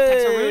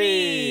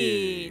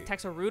 Texarudy.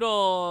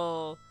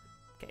 Texaroodle.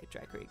 Okay,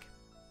 Dry Creek.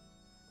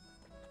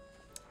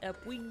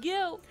 Up we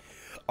go.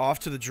 Off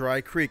to the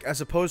Dry Creek,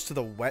 as opposed to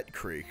the Wet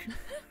Creek.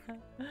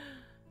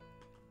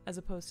 As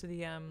opposed to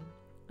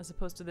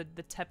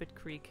the tepid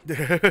creek.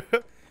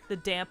 It's The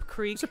damp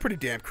creek. a pretty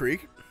damp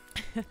creek.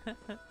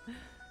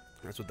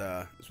 That's what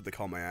they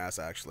call my ass,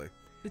 actually.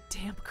 The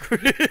damn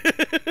creek.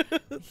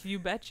 You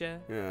betcha.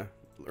 Yeah,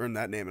 earned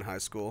that name in high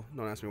school.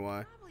 Don't ask me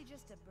why. Probably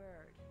just a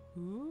bird.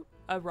 Ooh,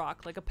 a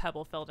rock, like a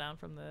pebble, fell down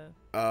from the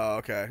Oh,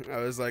 okay. I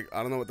was like,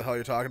 I don't know what the hell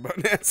you're talking about,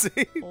 Nancy.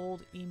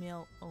 old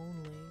email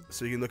only.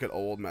 So you can look at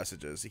old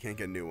messages. You can't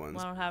get new ones.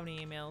 Well, I don't have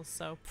any emails,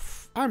 so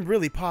I'm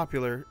really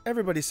popular.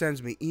 Everybody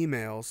sends me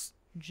emails.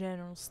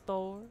 general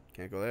store,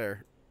 Can't go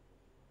there.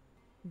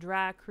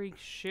 Dry Creek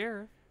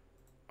Sheriff.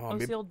 Oh, Oh,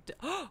 maybe. see old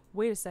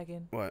wait a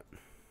second. What?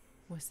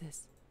 What's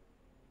this?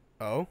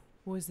 Oh?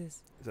 What is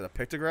this? Is that a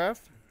pictograph?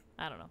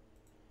 I don't know.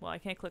 Well, I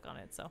can't click on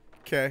it, so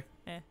Okay.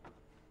 eh.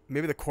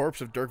 Maybe the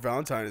corpse of Dirk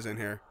Valentine is in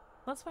here.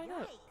 Let's find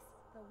out. Yikes.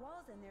 The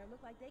walls in there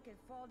look like they could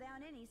fall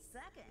down any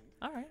second.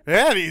 All right.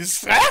 Any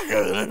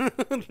second.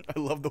 I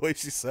love the way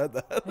she said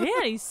that.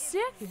 Yeah, he's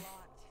sick.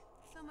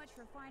 So much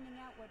for finding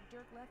out what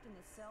Dirk left in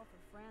the cell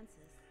for Francis.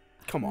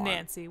 Come on.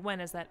 Nancy, when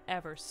has that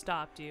ever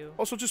stopped you?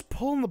 Also, just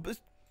pulling the.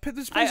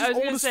 This place I is was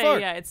old gonna as say, fuck.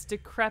 yeah, it's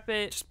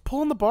decrepit. Just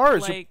pulling the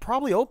bars. You'll like-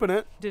 probably open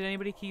it. Did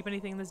anybody keep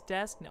anything in this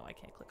desk? No, I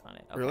can't click on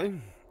it. Okay.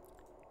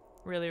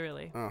 Really?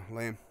 Really. Oh,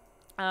 lame.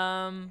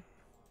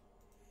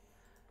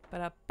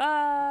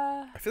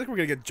 Ba-da-ba. I feel like we're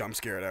gonna get jump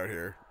scared out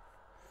here.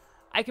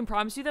 I can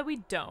promise you that we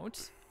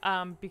don't.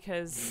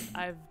 Because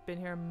I've been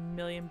here a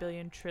million,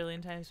 billion,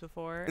 trillion times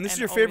before. And this is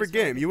and your always favorite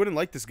felt- game. You wouldn't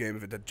like this game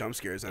if it had jump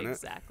scares in it.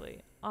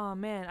 Exactly. Oh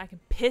man, I can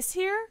piss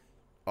here?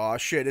 Oh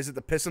shit! Is it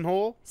the pissing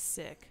hole?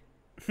 Sick.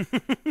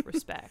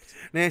 Respect.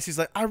 Nancy's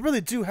like, I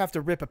really do have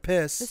to rip a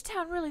piss. This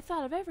town really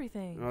thought of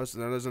everything. Oh, so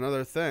there's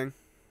another thing.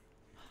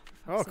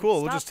 Oh, fuck's sake, cool.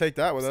 We'll stop- just take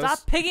that with us.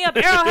 Stop picking up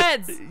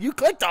arrowheads! You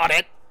clicked on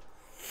it.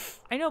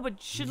 I know, but you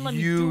shouldn't let me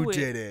You do it.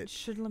 did it.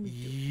 Shouldn't let me do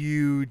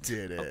You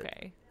did it.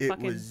 Okay. It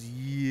Fucking was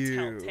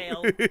you.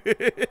 telltale.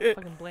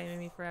 Fucking blaming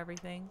me for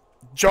everything.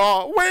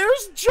 Jaw.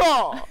 Where's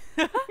Jaw?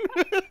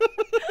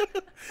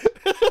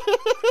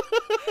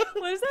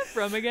 What is that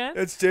from again?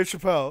 It's Dave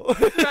Chappelle.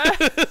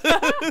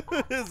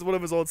 It's one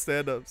of his old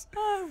stand-ups.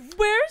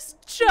 Where's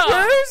Jaw?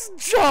 Where's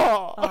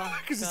Jaw? Oh,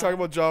 Because he's God. talking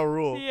about Jaw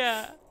Rule.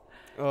 Yeah.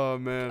 Oh,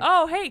 man.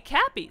 Oh, hey,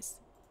 Cappies.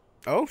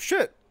 Oh,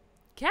 shit.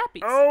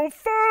 Cappies. Oh,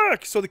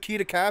 fuck. So the key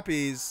to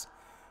Cappy's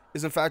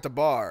is, in fact, a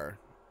bar.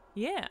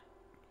 Yeah.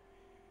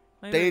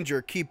 Wait,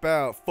 Danger, keep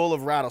out, full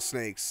of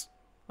rattlesnakes.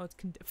 Oh, it's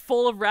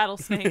full of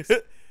rattlesnakes.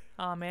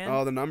 Oh, man.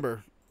 Oh, the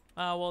number.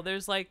 Well,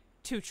 there's like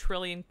 2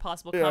 trillion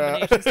possible Yeah.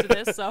 combinations to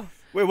this, so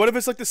Wait, what if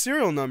it's like the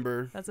serial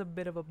number? that's a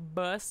bit of a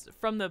bust.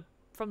 From the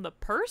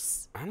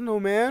purse? I don't know,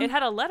 man. It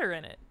had a letter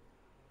in it.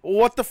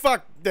 What the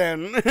fuck,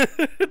 then?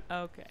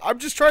 Okay. I'm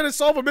just trying to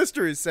solve a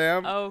mystery,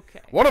 Sam.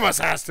 Okay. One of us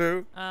has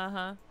to.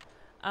 Uh-huh.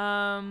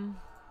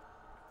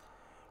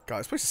 God,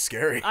 this place is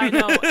scary. I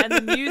know, and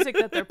the music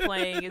that they're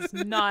playing is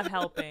not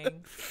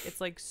helping. It's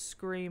like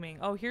screaming.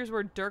 Oh, here's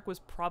where Dirk was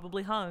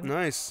probably hung.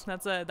 Nice.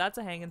 That's a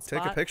hanging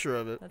spot. Take a picture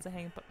of it. That's a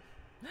hanging.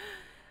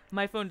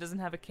 My phone doesn't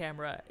have a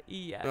camera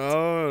yet.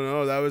 Oh,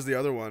 no, that was the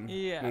other one.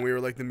 Yeah. When we were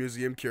like the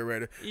museum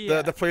curator.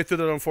 Yeah. The playthrough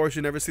that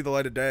unfortunately never see the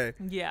light of day.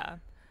 Yeah.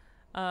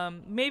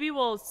 Maybe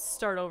we'll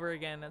start over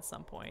again at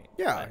some point.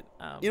 Yeah.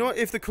 But, You know what?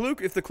 If the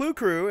Clue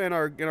crew and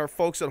our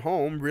folks at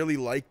home really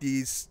like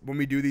these when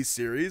we do these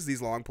series,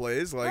 these long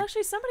plays, like well,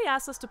 actually, somebody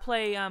asked us to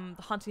play The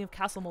Haunting of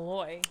Castle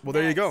Malloy. Well,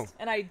 there you go. next,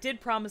 And I did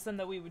promise them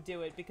that we would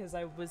do it because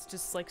I was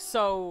just like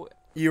so.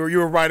 you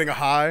were riding a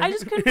high. I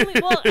just couldn't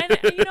believe. Well, and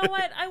you know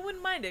what? I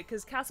wouldn't mind it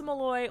because Castle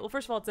Malloy. Well,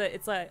 first of all,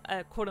 it's a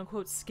quote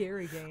unquote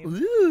scary game.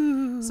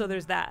 Ooh. So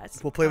there's that.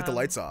 We'll play with the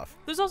lights off.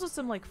 There's also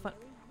some like fun.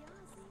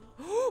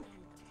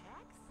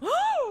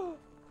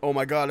 Oh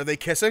my God, are they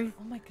kissing?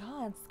 Oh my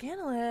God,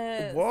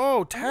 scandalous. Whoa,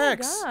 Oh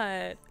Tex. my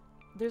God.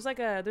 There's like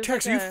a.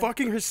 Tex, are you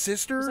fucking her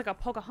sister? There's like a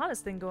Pocahontas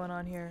thing going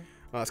on here.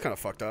 Oh, that's kind of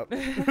fucked up.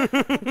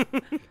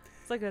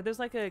 There's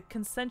like a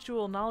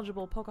consensual,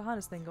 knowledgeable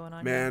Pocahontas thing going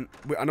on. Man,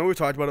 I know we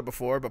talked about it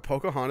before, but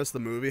Pocahontas the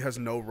movie has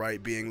no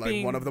right being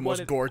like one of the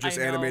most gorgeous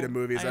animated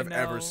movies I've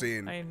ever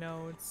seen. I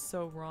know, it's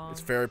so wrong.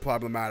 It's very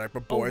problematic,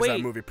 but boy, is wait. that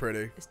movie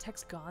pretty. Is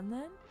Tex gone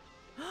then?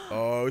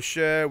 Oh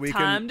shit, we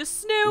Time to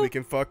snoop. we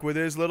can fuck with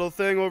his little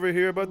thing over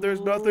here, but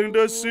there's nothing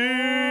to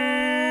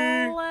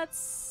see. Let's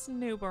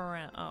snoop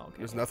around. Oh, okay.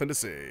 There's nothing to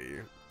see.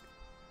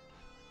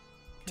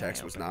 Can I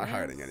Tex was open not this?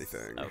 hiding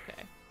anything.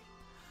 Okay.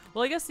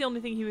 Well, I guess the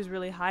only thing he was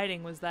really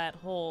hiding was that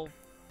whole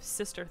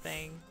sister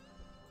thing.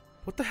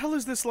 What the hell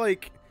is this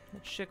like?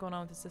 That shit going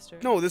on with his sister.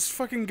 No, this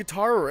fucking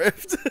guitar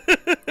riff.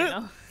 You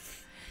know?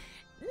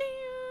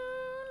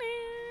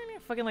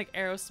 Fucking like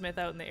Aerosmith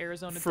out in the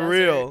Arizona For desert.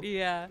 real.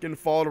 Yeah. Getting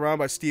followed around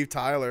by Steve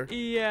Tyler.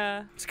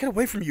 Yeah. Just get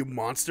away from you,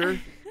 monster.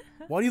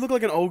 Why do you look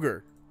like an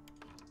ogre?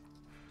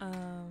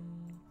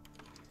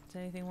 Does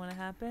anything want to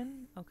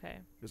happen? Okay.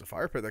 There's a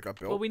fire pit that got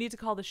built. Well, we need to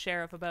call the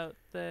sheriff about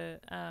the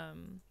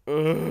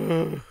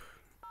Ugh.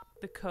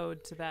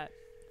 code to that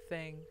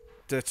thing.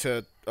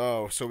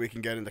 Oh, so we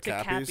can get into To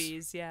Cappies.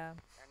 Cappies, yeah.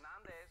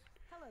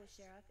 Hello,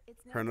 Sheriff.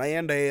 It's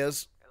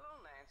Hernandez.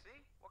 Hello, Nancy.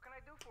 What can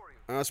I do for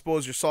you? I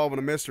suppose you're solving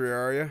a mystery,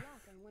 are you?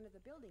 lock on one of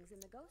the buildings in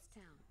the ghost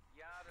town.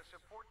 Yeah, the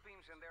support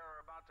beams in there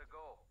are about to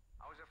go.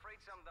 I was afraid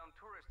some dumb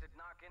tourist would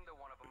knock into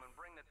one of them and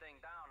bring the thing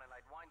down, and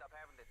I'd wind up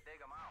having to dig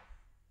them out.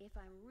 If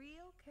I'm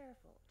real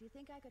careful, do you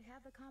think I could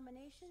have the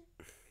combination?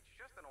 It's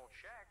just an old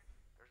shack.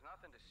 There's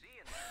nothing to see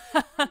in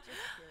there.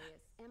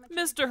 Just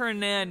curious. Mr.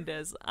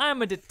 Hernandez,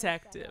 I'm a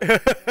detective.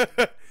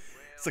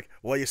 It's like,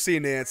 well, you see,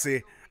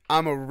 Nancy,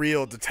 I'm a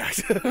real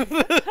detective.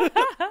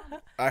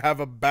 I have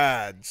a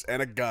badge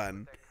and a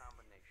gun.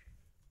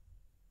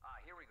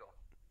 Here we go.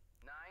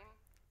 9,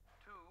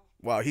 2.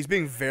 Wow, he's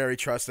being very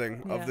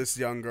trusting of this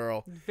young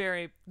girl.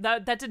 Very.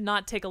 That did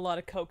not take a lot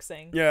of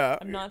coaxing. Yeah.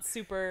 I'm not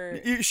super.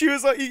 She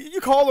was like, you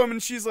call him,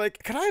 and she's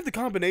like, can I have the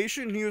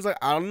combination? And he was like,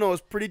 I don't know,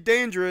 it's pretty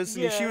dangerous.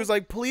 And she was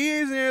like,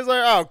 please. And he was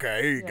like,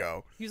 okay, here you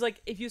go. He was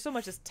like, if you so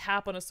much as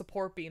tap on a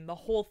support beam, the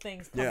whole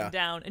thing's coming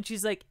down. And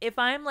she's like, if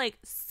I'm like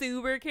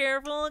super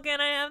careful,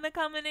 can I have the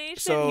combination?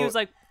 So, he was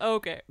like,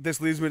 okay. This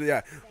leads me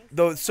to,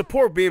 the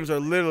support beams are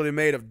literally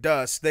made of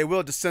dust. They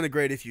will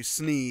disintegrate if you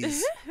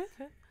sneeze.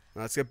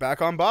 Let's get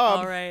back on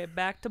Bob. All right,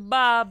 back to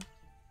Bob.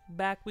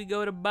 Back we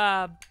go to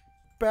Bob.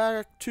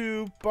 Back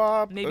to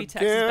Bob. Maybe again.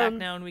 Tex is back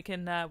now, and we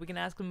can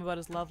ask him about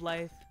his love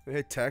life.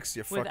 Hey, Tex,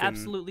 you with fucking.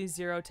 absolutely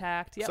zero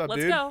tact. Yep, What's up,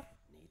 let's dude? go.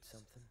 Need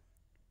something?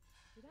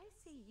 Did I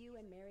see you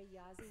and Mary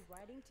Yazzie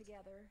riding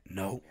together?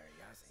 No. Mary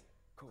Yazzie?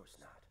 Of course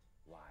not.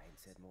 Why, I ain't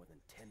said more than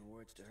 10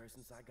 words to her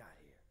since I got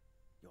here.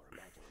 You're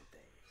imagining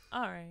things.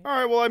 All right. All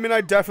right. Well, I mean,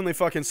 I definitely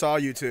fucking saw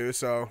you two,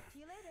 so.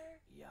 See you later.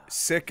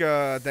 Sick.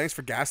 Thanks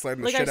for gaslighting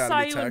the Like, shit I out saw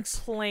of me, you Tex.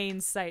 in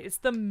plain sight. It's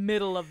the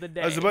middle of the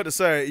day. I was about to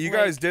say, you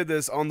guys did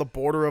this on the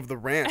border of the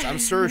ranch. I'm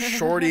sure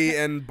Shorty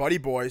and Buddy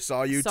Boy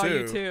saw you saw too.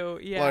 you too,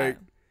 yeah. Like,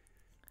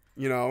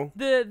 you know.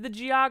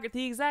 The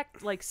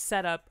exact like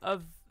setup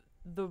of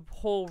the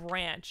whole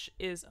ranch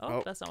is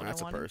that's not what I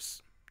that's wanted. a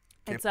purse.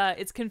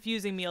 It's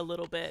confusing me a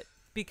little bit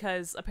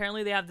because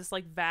apparently they have this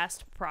like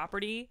vast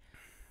property,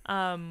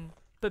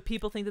 but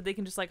people think that they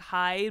can just like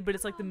hide, but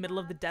it's like the middle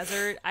of the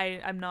desert.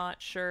 I'm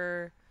not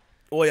sure.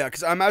 Well, yeah,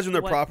 because I imagine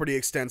their property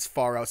extends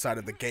far outside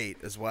of the gate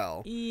as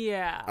well.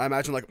 Yeah. I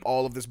imagine like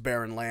all of this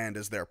barren land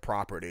is their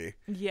property.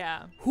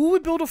 Yeah. Who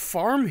would build a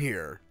farm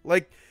here?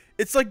 Like,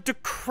 it's like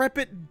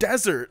decrepit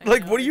desert.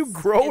 Like, what are you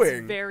growing?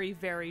 It's very,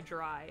 very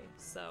dry.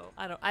 So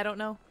I don't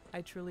know.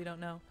 I truly don't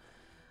know.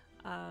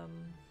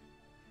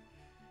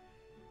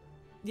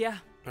 Yeah.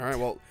 All right,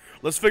 well,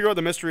 let's figure out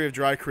the mystery of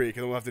Dry Creek,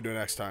 and then we'll have to do it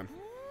next time.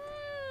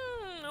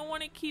 I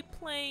want to keep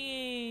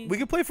playing. We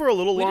could play for a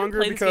little longer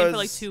we didn't play because this game for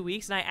like 2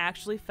 weeks, and I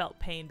actually felt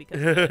pain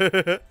because of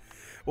it.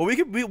 Well,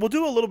 we'll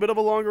do a little bit of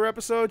a longer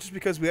episode just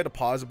because we had to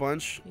pause a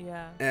bunch.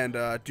 Yeah. And do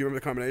you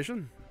remember the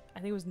combination? I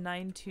think it was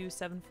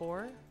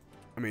 9274.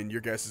 I mean,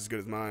 your guess is as good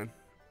as mine.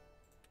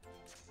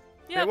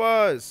 Yeah. It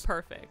was.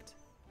 Perfect.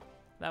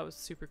 That was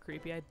super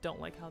creepy. I don't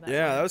like how that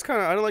Yeah, went. that was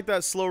kind of. I don't like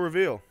that slow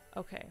reveal.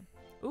 Okay.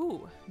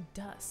 Ooh,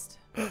 dust.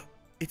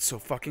 It's so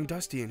fucking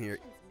dusty in here.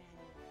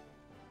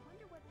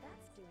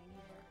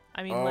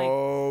 I mean,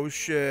 oh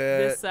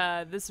shit!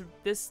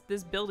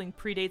 This building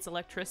predates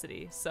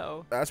electricity,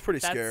 so that's pretty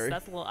scary.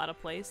 That's a little out of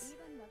place.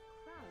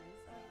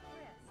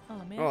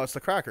 Oh man. Oh, it's the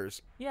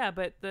crackers. Yeah,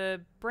 but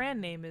the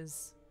brand name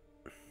is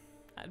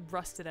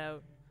rusted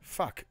out.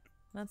 Fuck.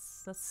 That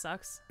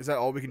sucks. Is that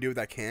all we can do with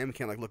that can? We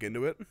can't like look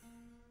into it.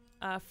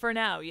 For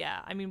now,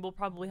 yeah. I mean, we'll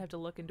probably have to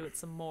look into it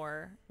some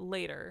more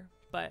later,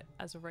 but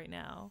as of right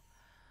now,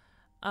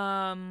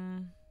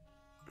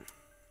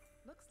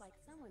 Looks like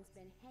someone's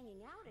been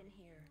hanging out in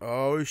here.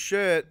 Oh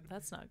shit!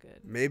 That's not good.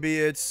 Maybe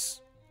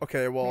it's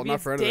okay. Well, Maybe not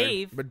it's for anything.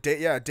 Dave. But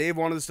Dave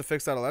wanted us to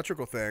fix that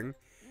electrical thing,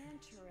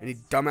 and he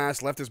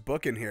dumbass left his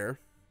book in here.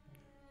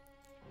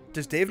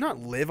 Does Dave not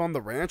live on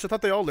the ranch? I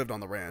thought they all lived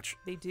on the ranch.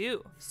 They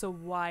do. So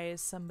why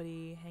is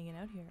somebody hanging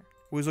out here?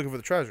 Who's looking for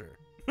the treasure?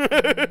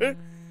 Pianer.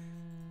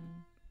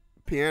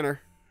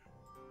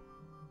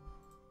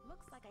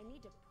 Looks like I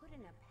need to put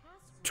in a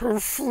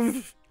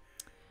password.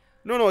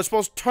 No, it's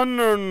supposed to turn.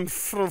 Oh,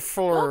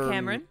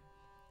 Cameron.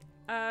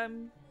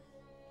 Can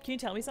you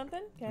tell me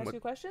something? Can I ask you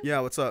a question? Yeah,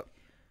 what's up?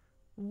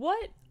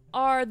 What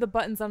are the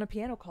buttons on a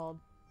piano called?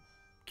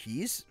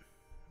 Keys?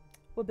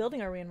 What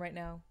building are we in right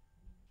now?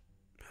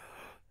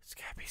 It's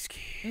Cappy's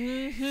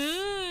keys.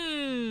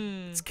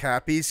 Mm-hmm. It's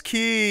Cappy's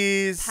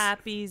keys.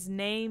 Pappy's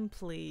name,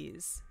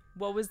 please.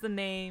 What was the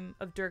name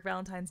of Dirk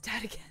Valentine's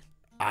dad again?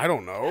 I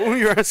don't know.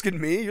 You're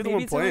asking me. You're the one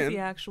Maybe playing. it's in, like,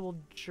 the actual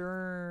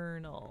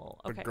journal.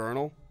 Okay. The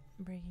journal?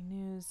 Breaking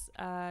news.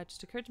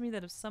 Just occurred to me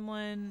that if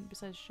someone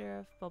besides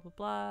sheriff, blah blah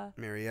blah.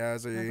 Mary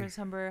Yazzie. Chris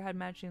Humber had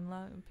matching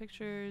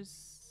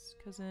pictures.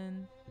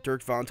 Cousin.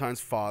 Dirk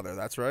Valentine's father.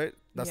 That's right.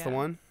 That's the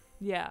one.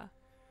 Yeah.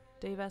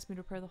 Dave asked me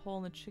to repair the hole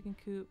in the chicken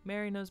coop.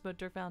 Mary knows about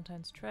Dirk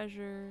Valentine's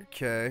treasure.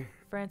 Okay.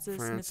 Francis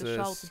knits a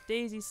shawl with a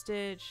daisy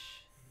stitch.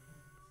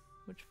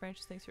 Which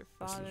Francis thinks her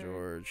father. This is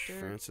George. Dirk.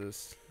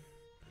 Francis.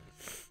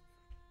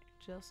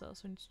 Jail cell.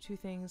 So I need two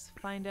things.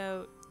 Find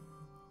out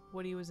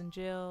what he was in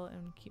jail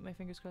and keep my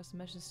fingers crossed the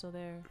message is still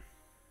there.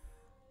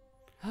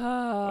 She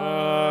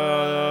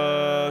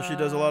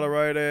does a lot of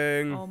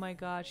writing. Oh my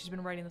god, she's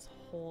been writing this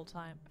whole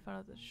time. I found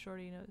out that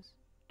Shorty knows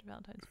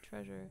Valentine's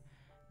treasure.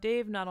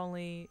 Dave not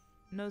only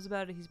knows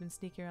about it, he's been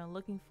sneaking around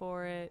looking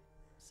for it.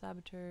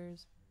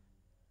 Saboteurs.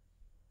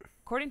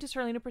 According to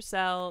Charlena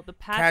Purcell, the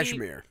Pappy...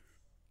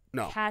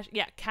 No.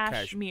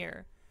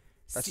 Cashmere.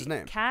 That's his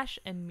name. Cash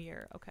and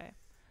Mere. Okay.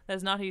 That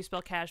is not how you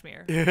spell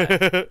cashmere.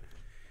 Okay.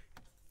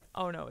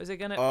 Oh, no. Is it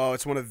going to... Oh,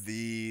 it's one of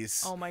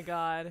these. Oh, my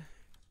God.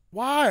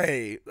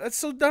 Why? That's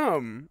so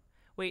dumb.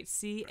 Wait,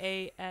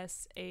 Cashmeer.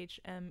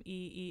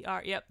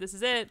 Yep, this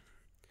is it.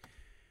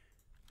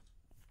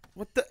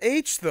 What the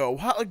H, though?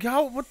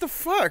 How, what the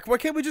fuck? Why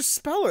can't we just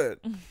spell it?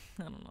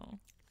 I don't know.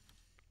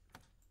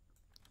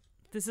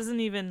 This isn't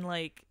even,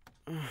 like...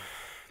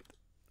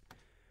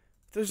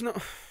 There's no...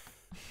 Oh,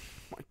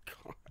 my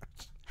God.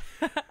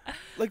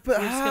 Like, but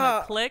we're just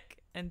gonna click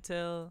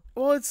until...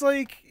 Well, it's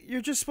like,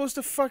 you're just supposed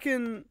to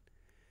fucking...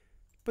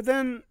 But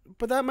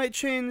that might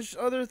change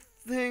other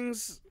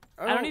things.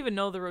 I don't even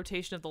know the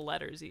rotation of the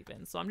letters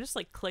even, so I'm just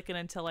like clicking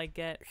until I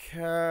get...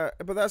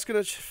 But that's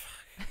gonna...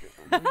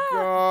 Oh my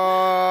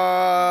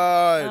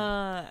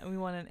God. We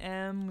want an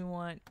M, we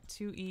want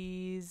 2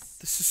 E's.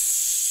 This is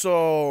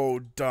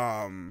so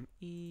dumb.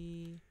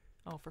 E...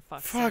 Oh, for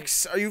fuck's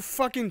sake. Are you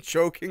fucking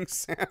joking,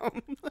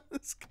 Sam?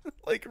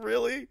 Like,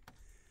 really?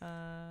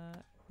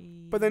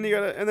 E... But then you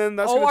gotta... And then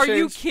that's gonna change... are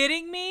you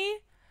kidding me?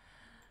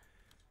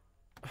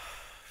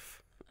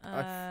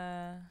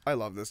 I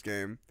love this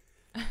game.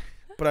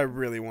 But I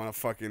really want to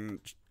fucking,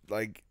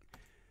 like...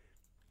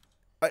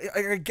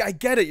 I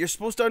get it. You're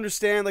supposed to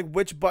understand, like,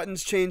 which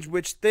buttons change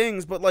which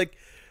things, but, like,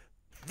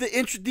 the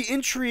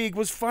intrigue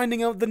was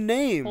finding out the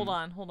name. Hold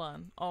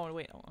on. Oh,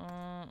 wait.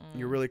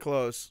 You're really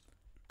close.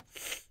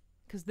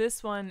 Because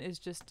this one is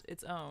just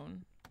its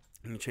own.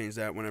 You can change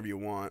that whenever you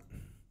want.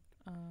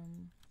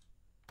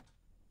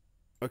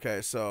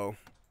 Okay, so...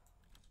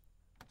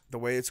 The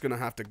way it's going to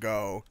have to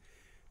go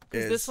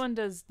is... this one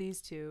does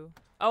these two.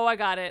 Oh, I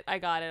got it. So you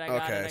got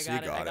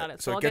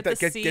it. So So I'll get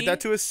that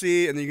to a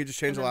C, and then you can just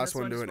change the last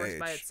one to an H.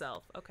 by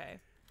itself. Okay.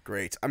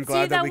 Great. I'm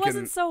glad that we can...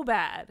 wasn't so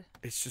bad.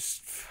 It's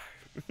just...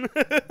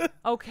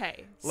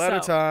 Okay. Letter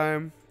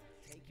time.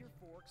 Take your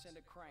forks and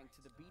a crank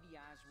to the Beady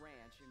Eyes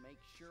Ranch and make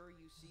sure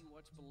you see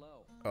what's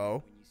below.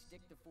 Oh. When you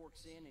stick the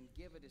forks in and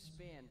give it a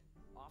spin,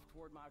 off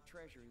toward my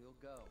treasure you'll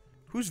go.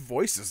 Whose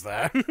voice is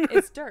that?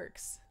 It's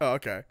Dirk's. Oh,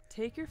 okay.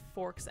 Take your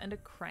forks and a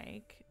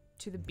crank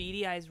to the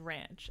Beady Eyes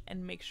Ranch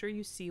and make sure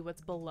you see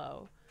what's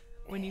below.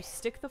 When you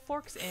stick the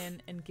forks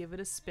in and give it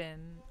a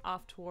spin,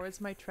 off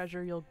towards my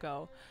treasure you'll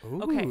go.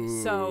 Ooh. Okay,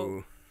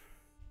 so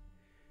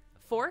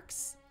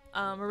forks.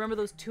 Remember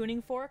those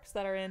tuning forks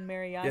that are in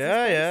Mary Yaz's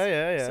place?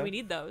 Yeah. So we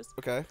need those.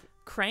 Okay.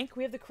 Crank.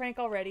 We have the crank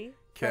already.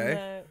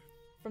 Okay.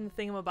 From the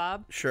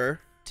thingamabob. Sure.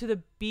 To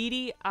the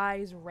Beady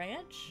Eyes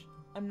Ranch.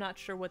 I'm not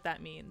sure what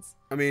that means.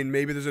 I mean,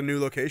 maybe there's a new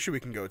location we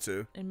can go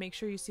to. And make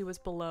sure you see what's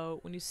below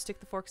when you stick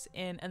the forks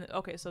in. And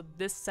okay, so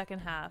this second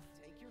half.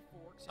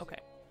 Okay,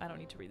 I don't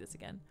need to read this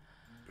again.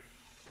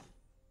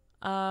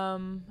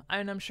 And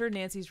I'm sure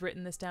Nancy's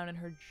written this down in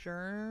her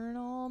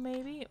journal,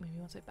 maybe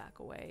once I back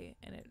away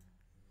and it...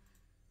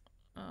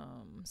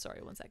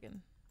 sorry, 1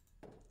 second.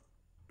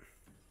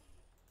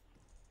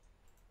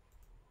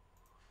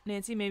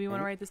 Nancy, maybe you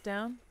want to write this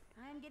down?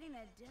 I'm getting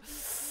a definite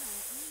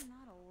feeling I'm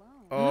not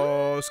alone.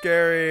 Oh,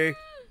 scary.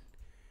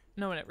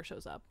 No one ever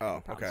shows up.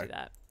 Oh, I okay. See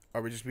that.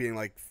 Are we just being,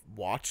 like,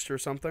 watched or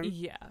something?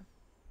 Yeah.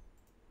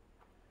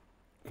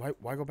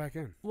 Why go back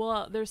in?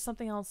 Well, there's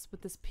something else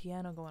with this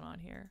piano going on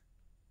here.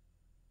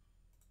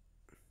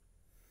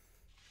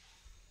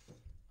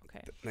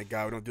 Okay. Thank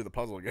God we don't do the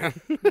puzzle again.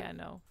 Yeah,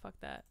 no. Fuck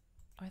that.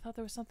 I thought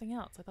there was something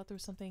else. I thought there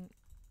was something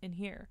in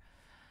here.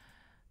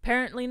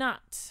 Apparently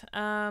not.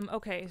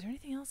 Okay. Is there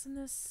anything else in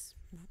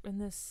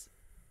this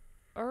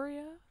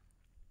area?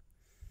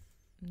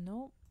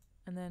 Nope.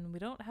 And then we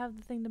don't have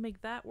the thing to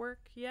make that work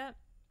yet.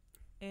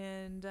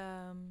 And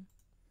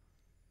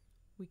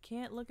we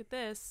can't look at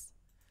this.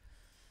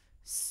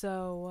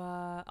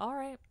 So, all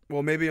right.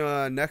 Well, maybe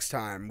next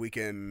time we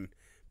can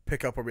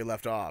pick up where we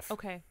left off.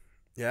 Okay.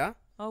 Yeah?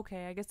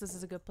 Okay, I guess this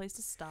is a good place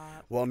to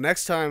stop. Well,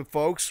 next time,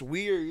 folks,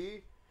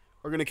 we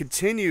are going to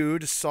continue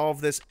to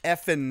solve this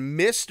effing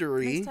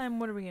mystery. Next time,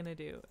 what are we going to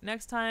do?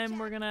 Next time,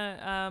 we're going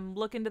to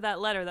look into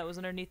that letter that was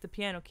underneath the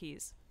piano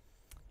keys.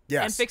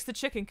 Yes. And fix the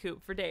chicken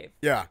coop for Dave.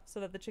 Yeah. So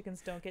that the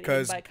chickens don't get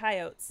eaten by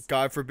coyotes.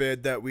 God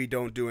forbid that we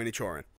don't do any choring.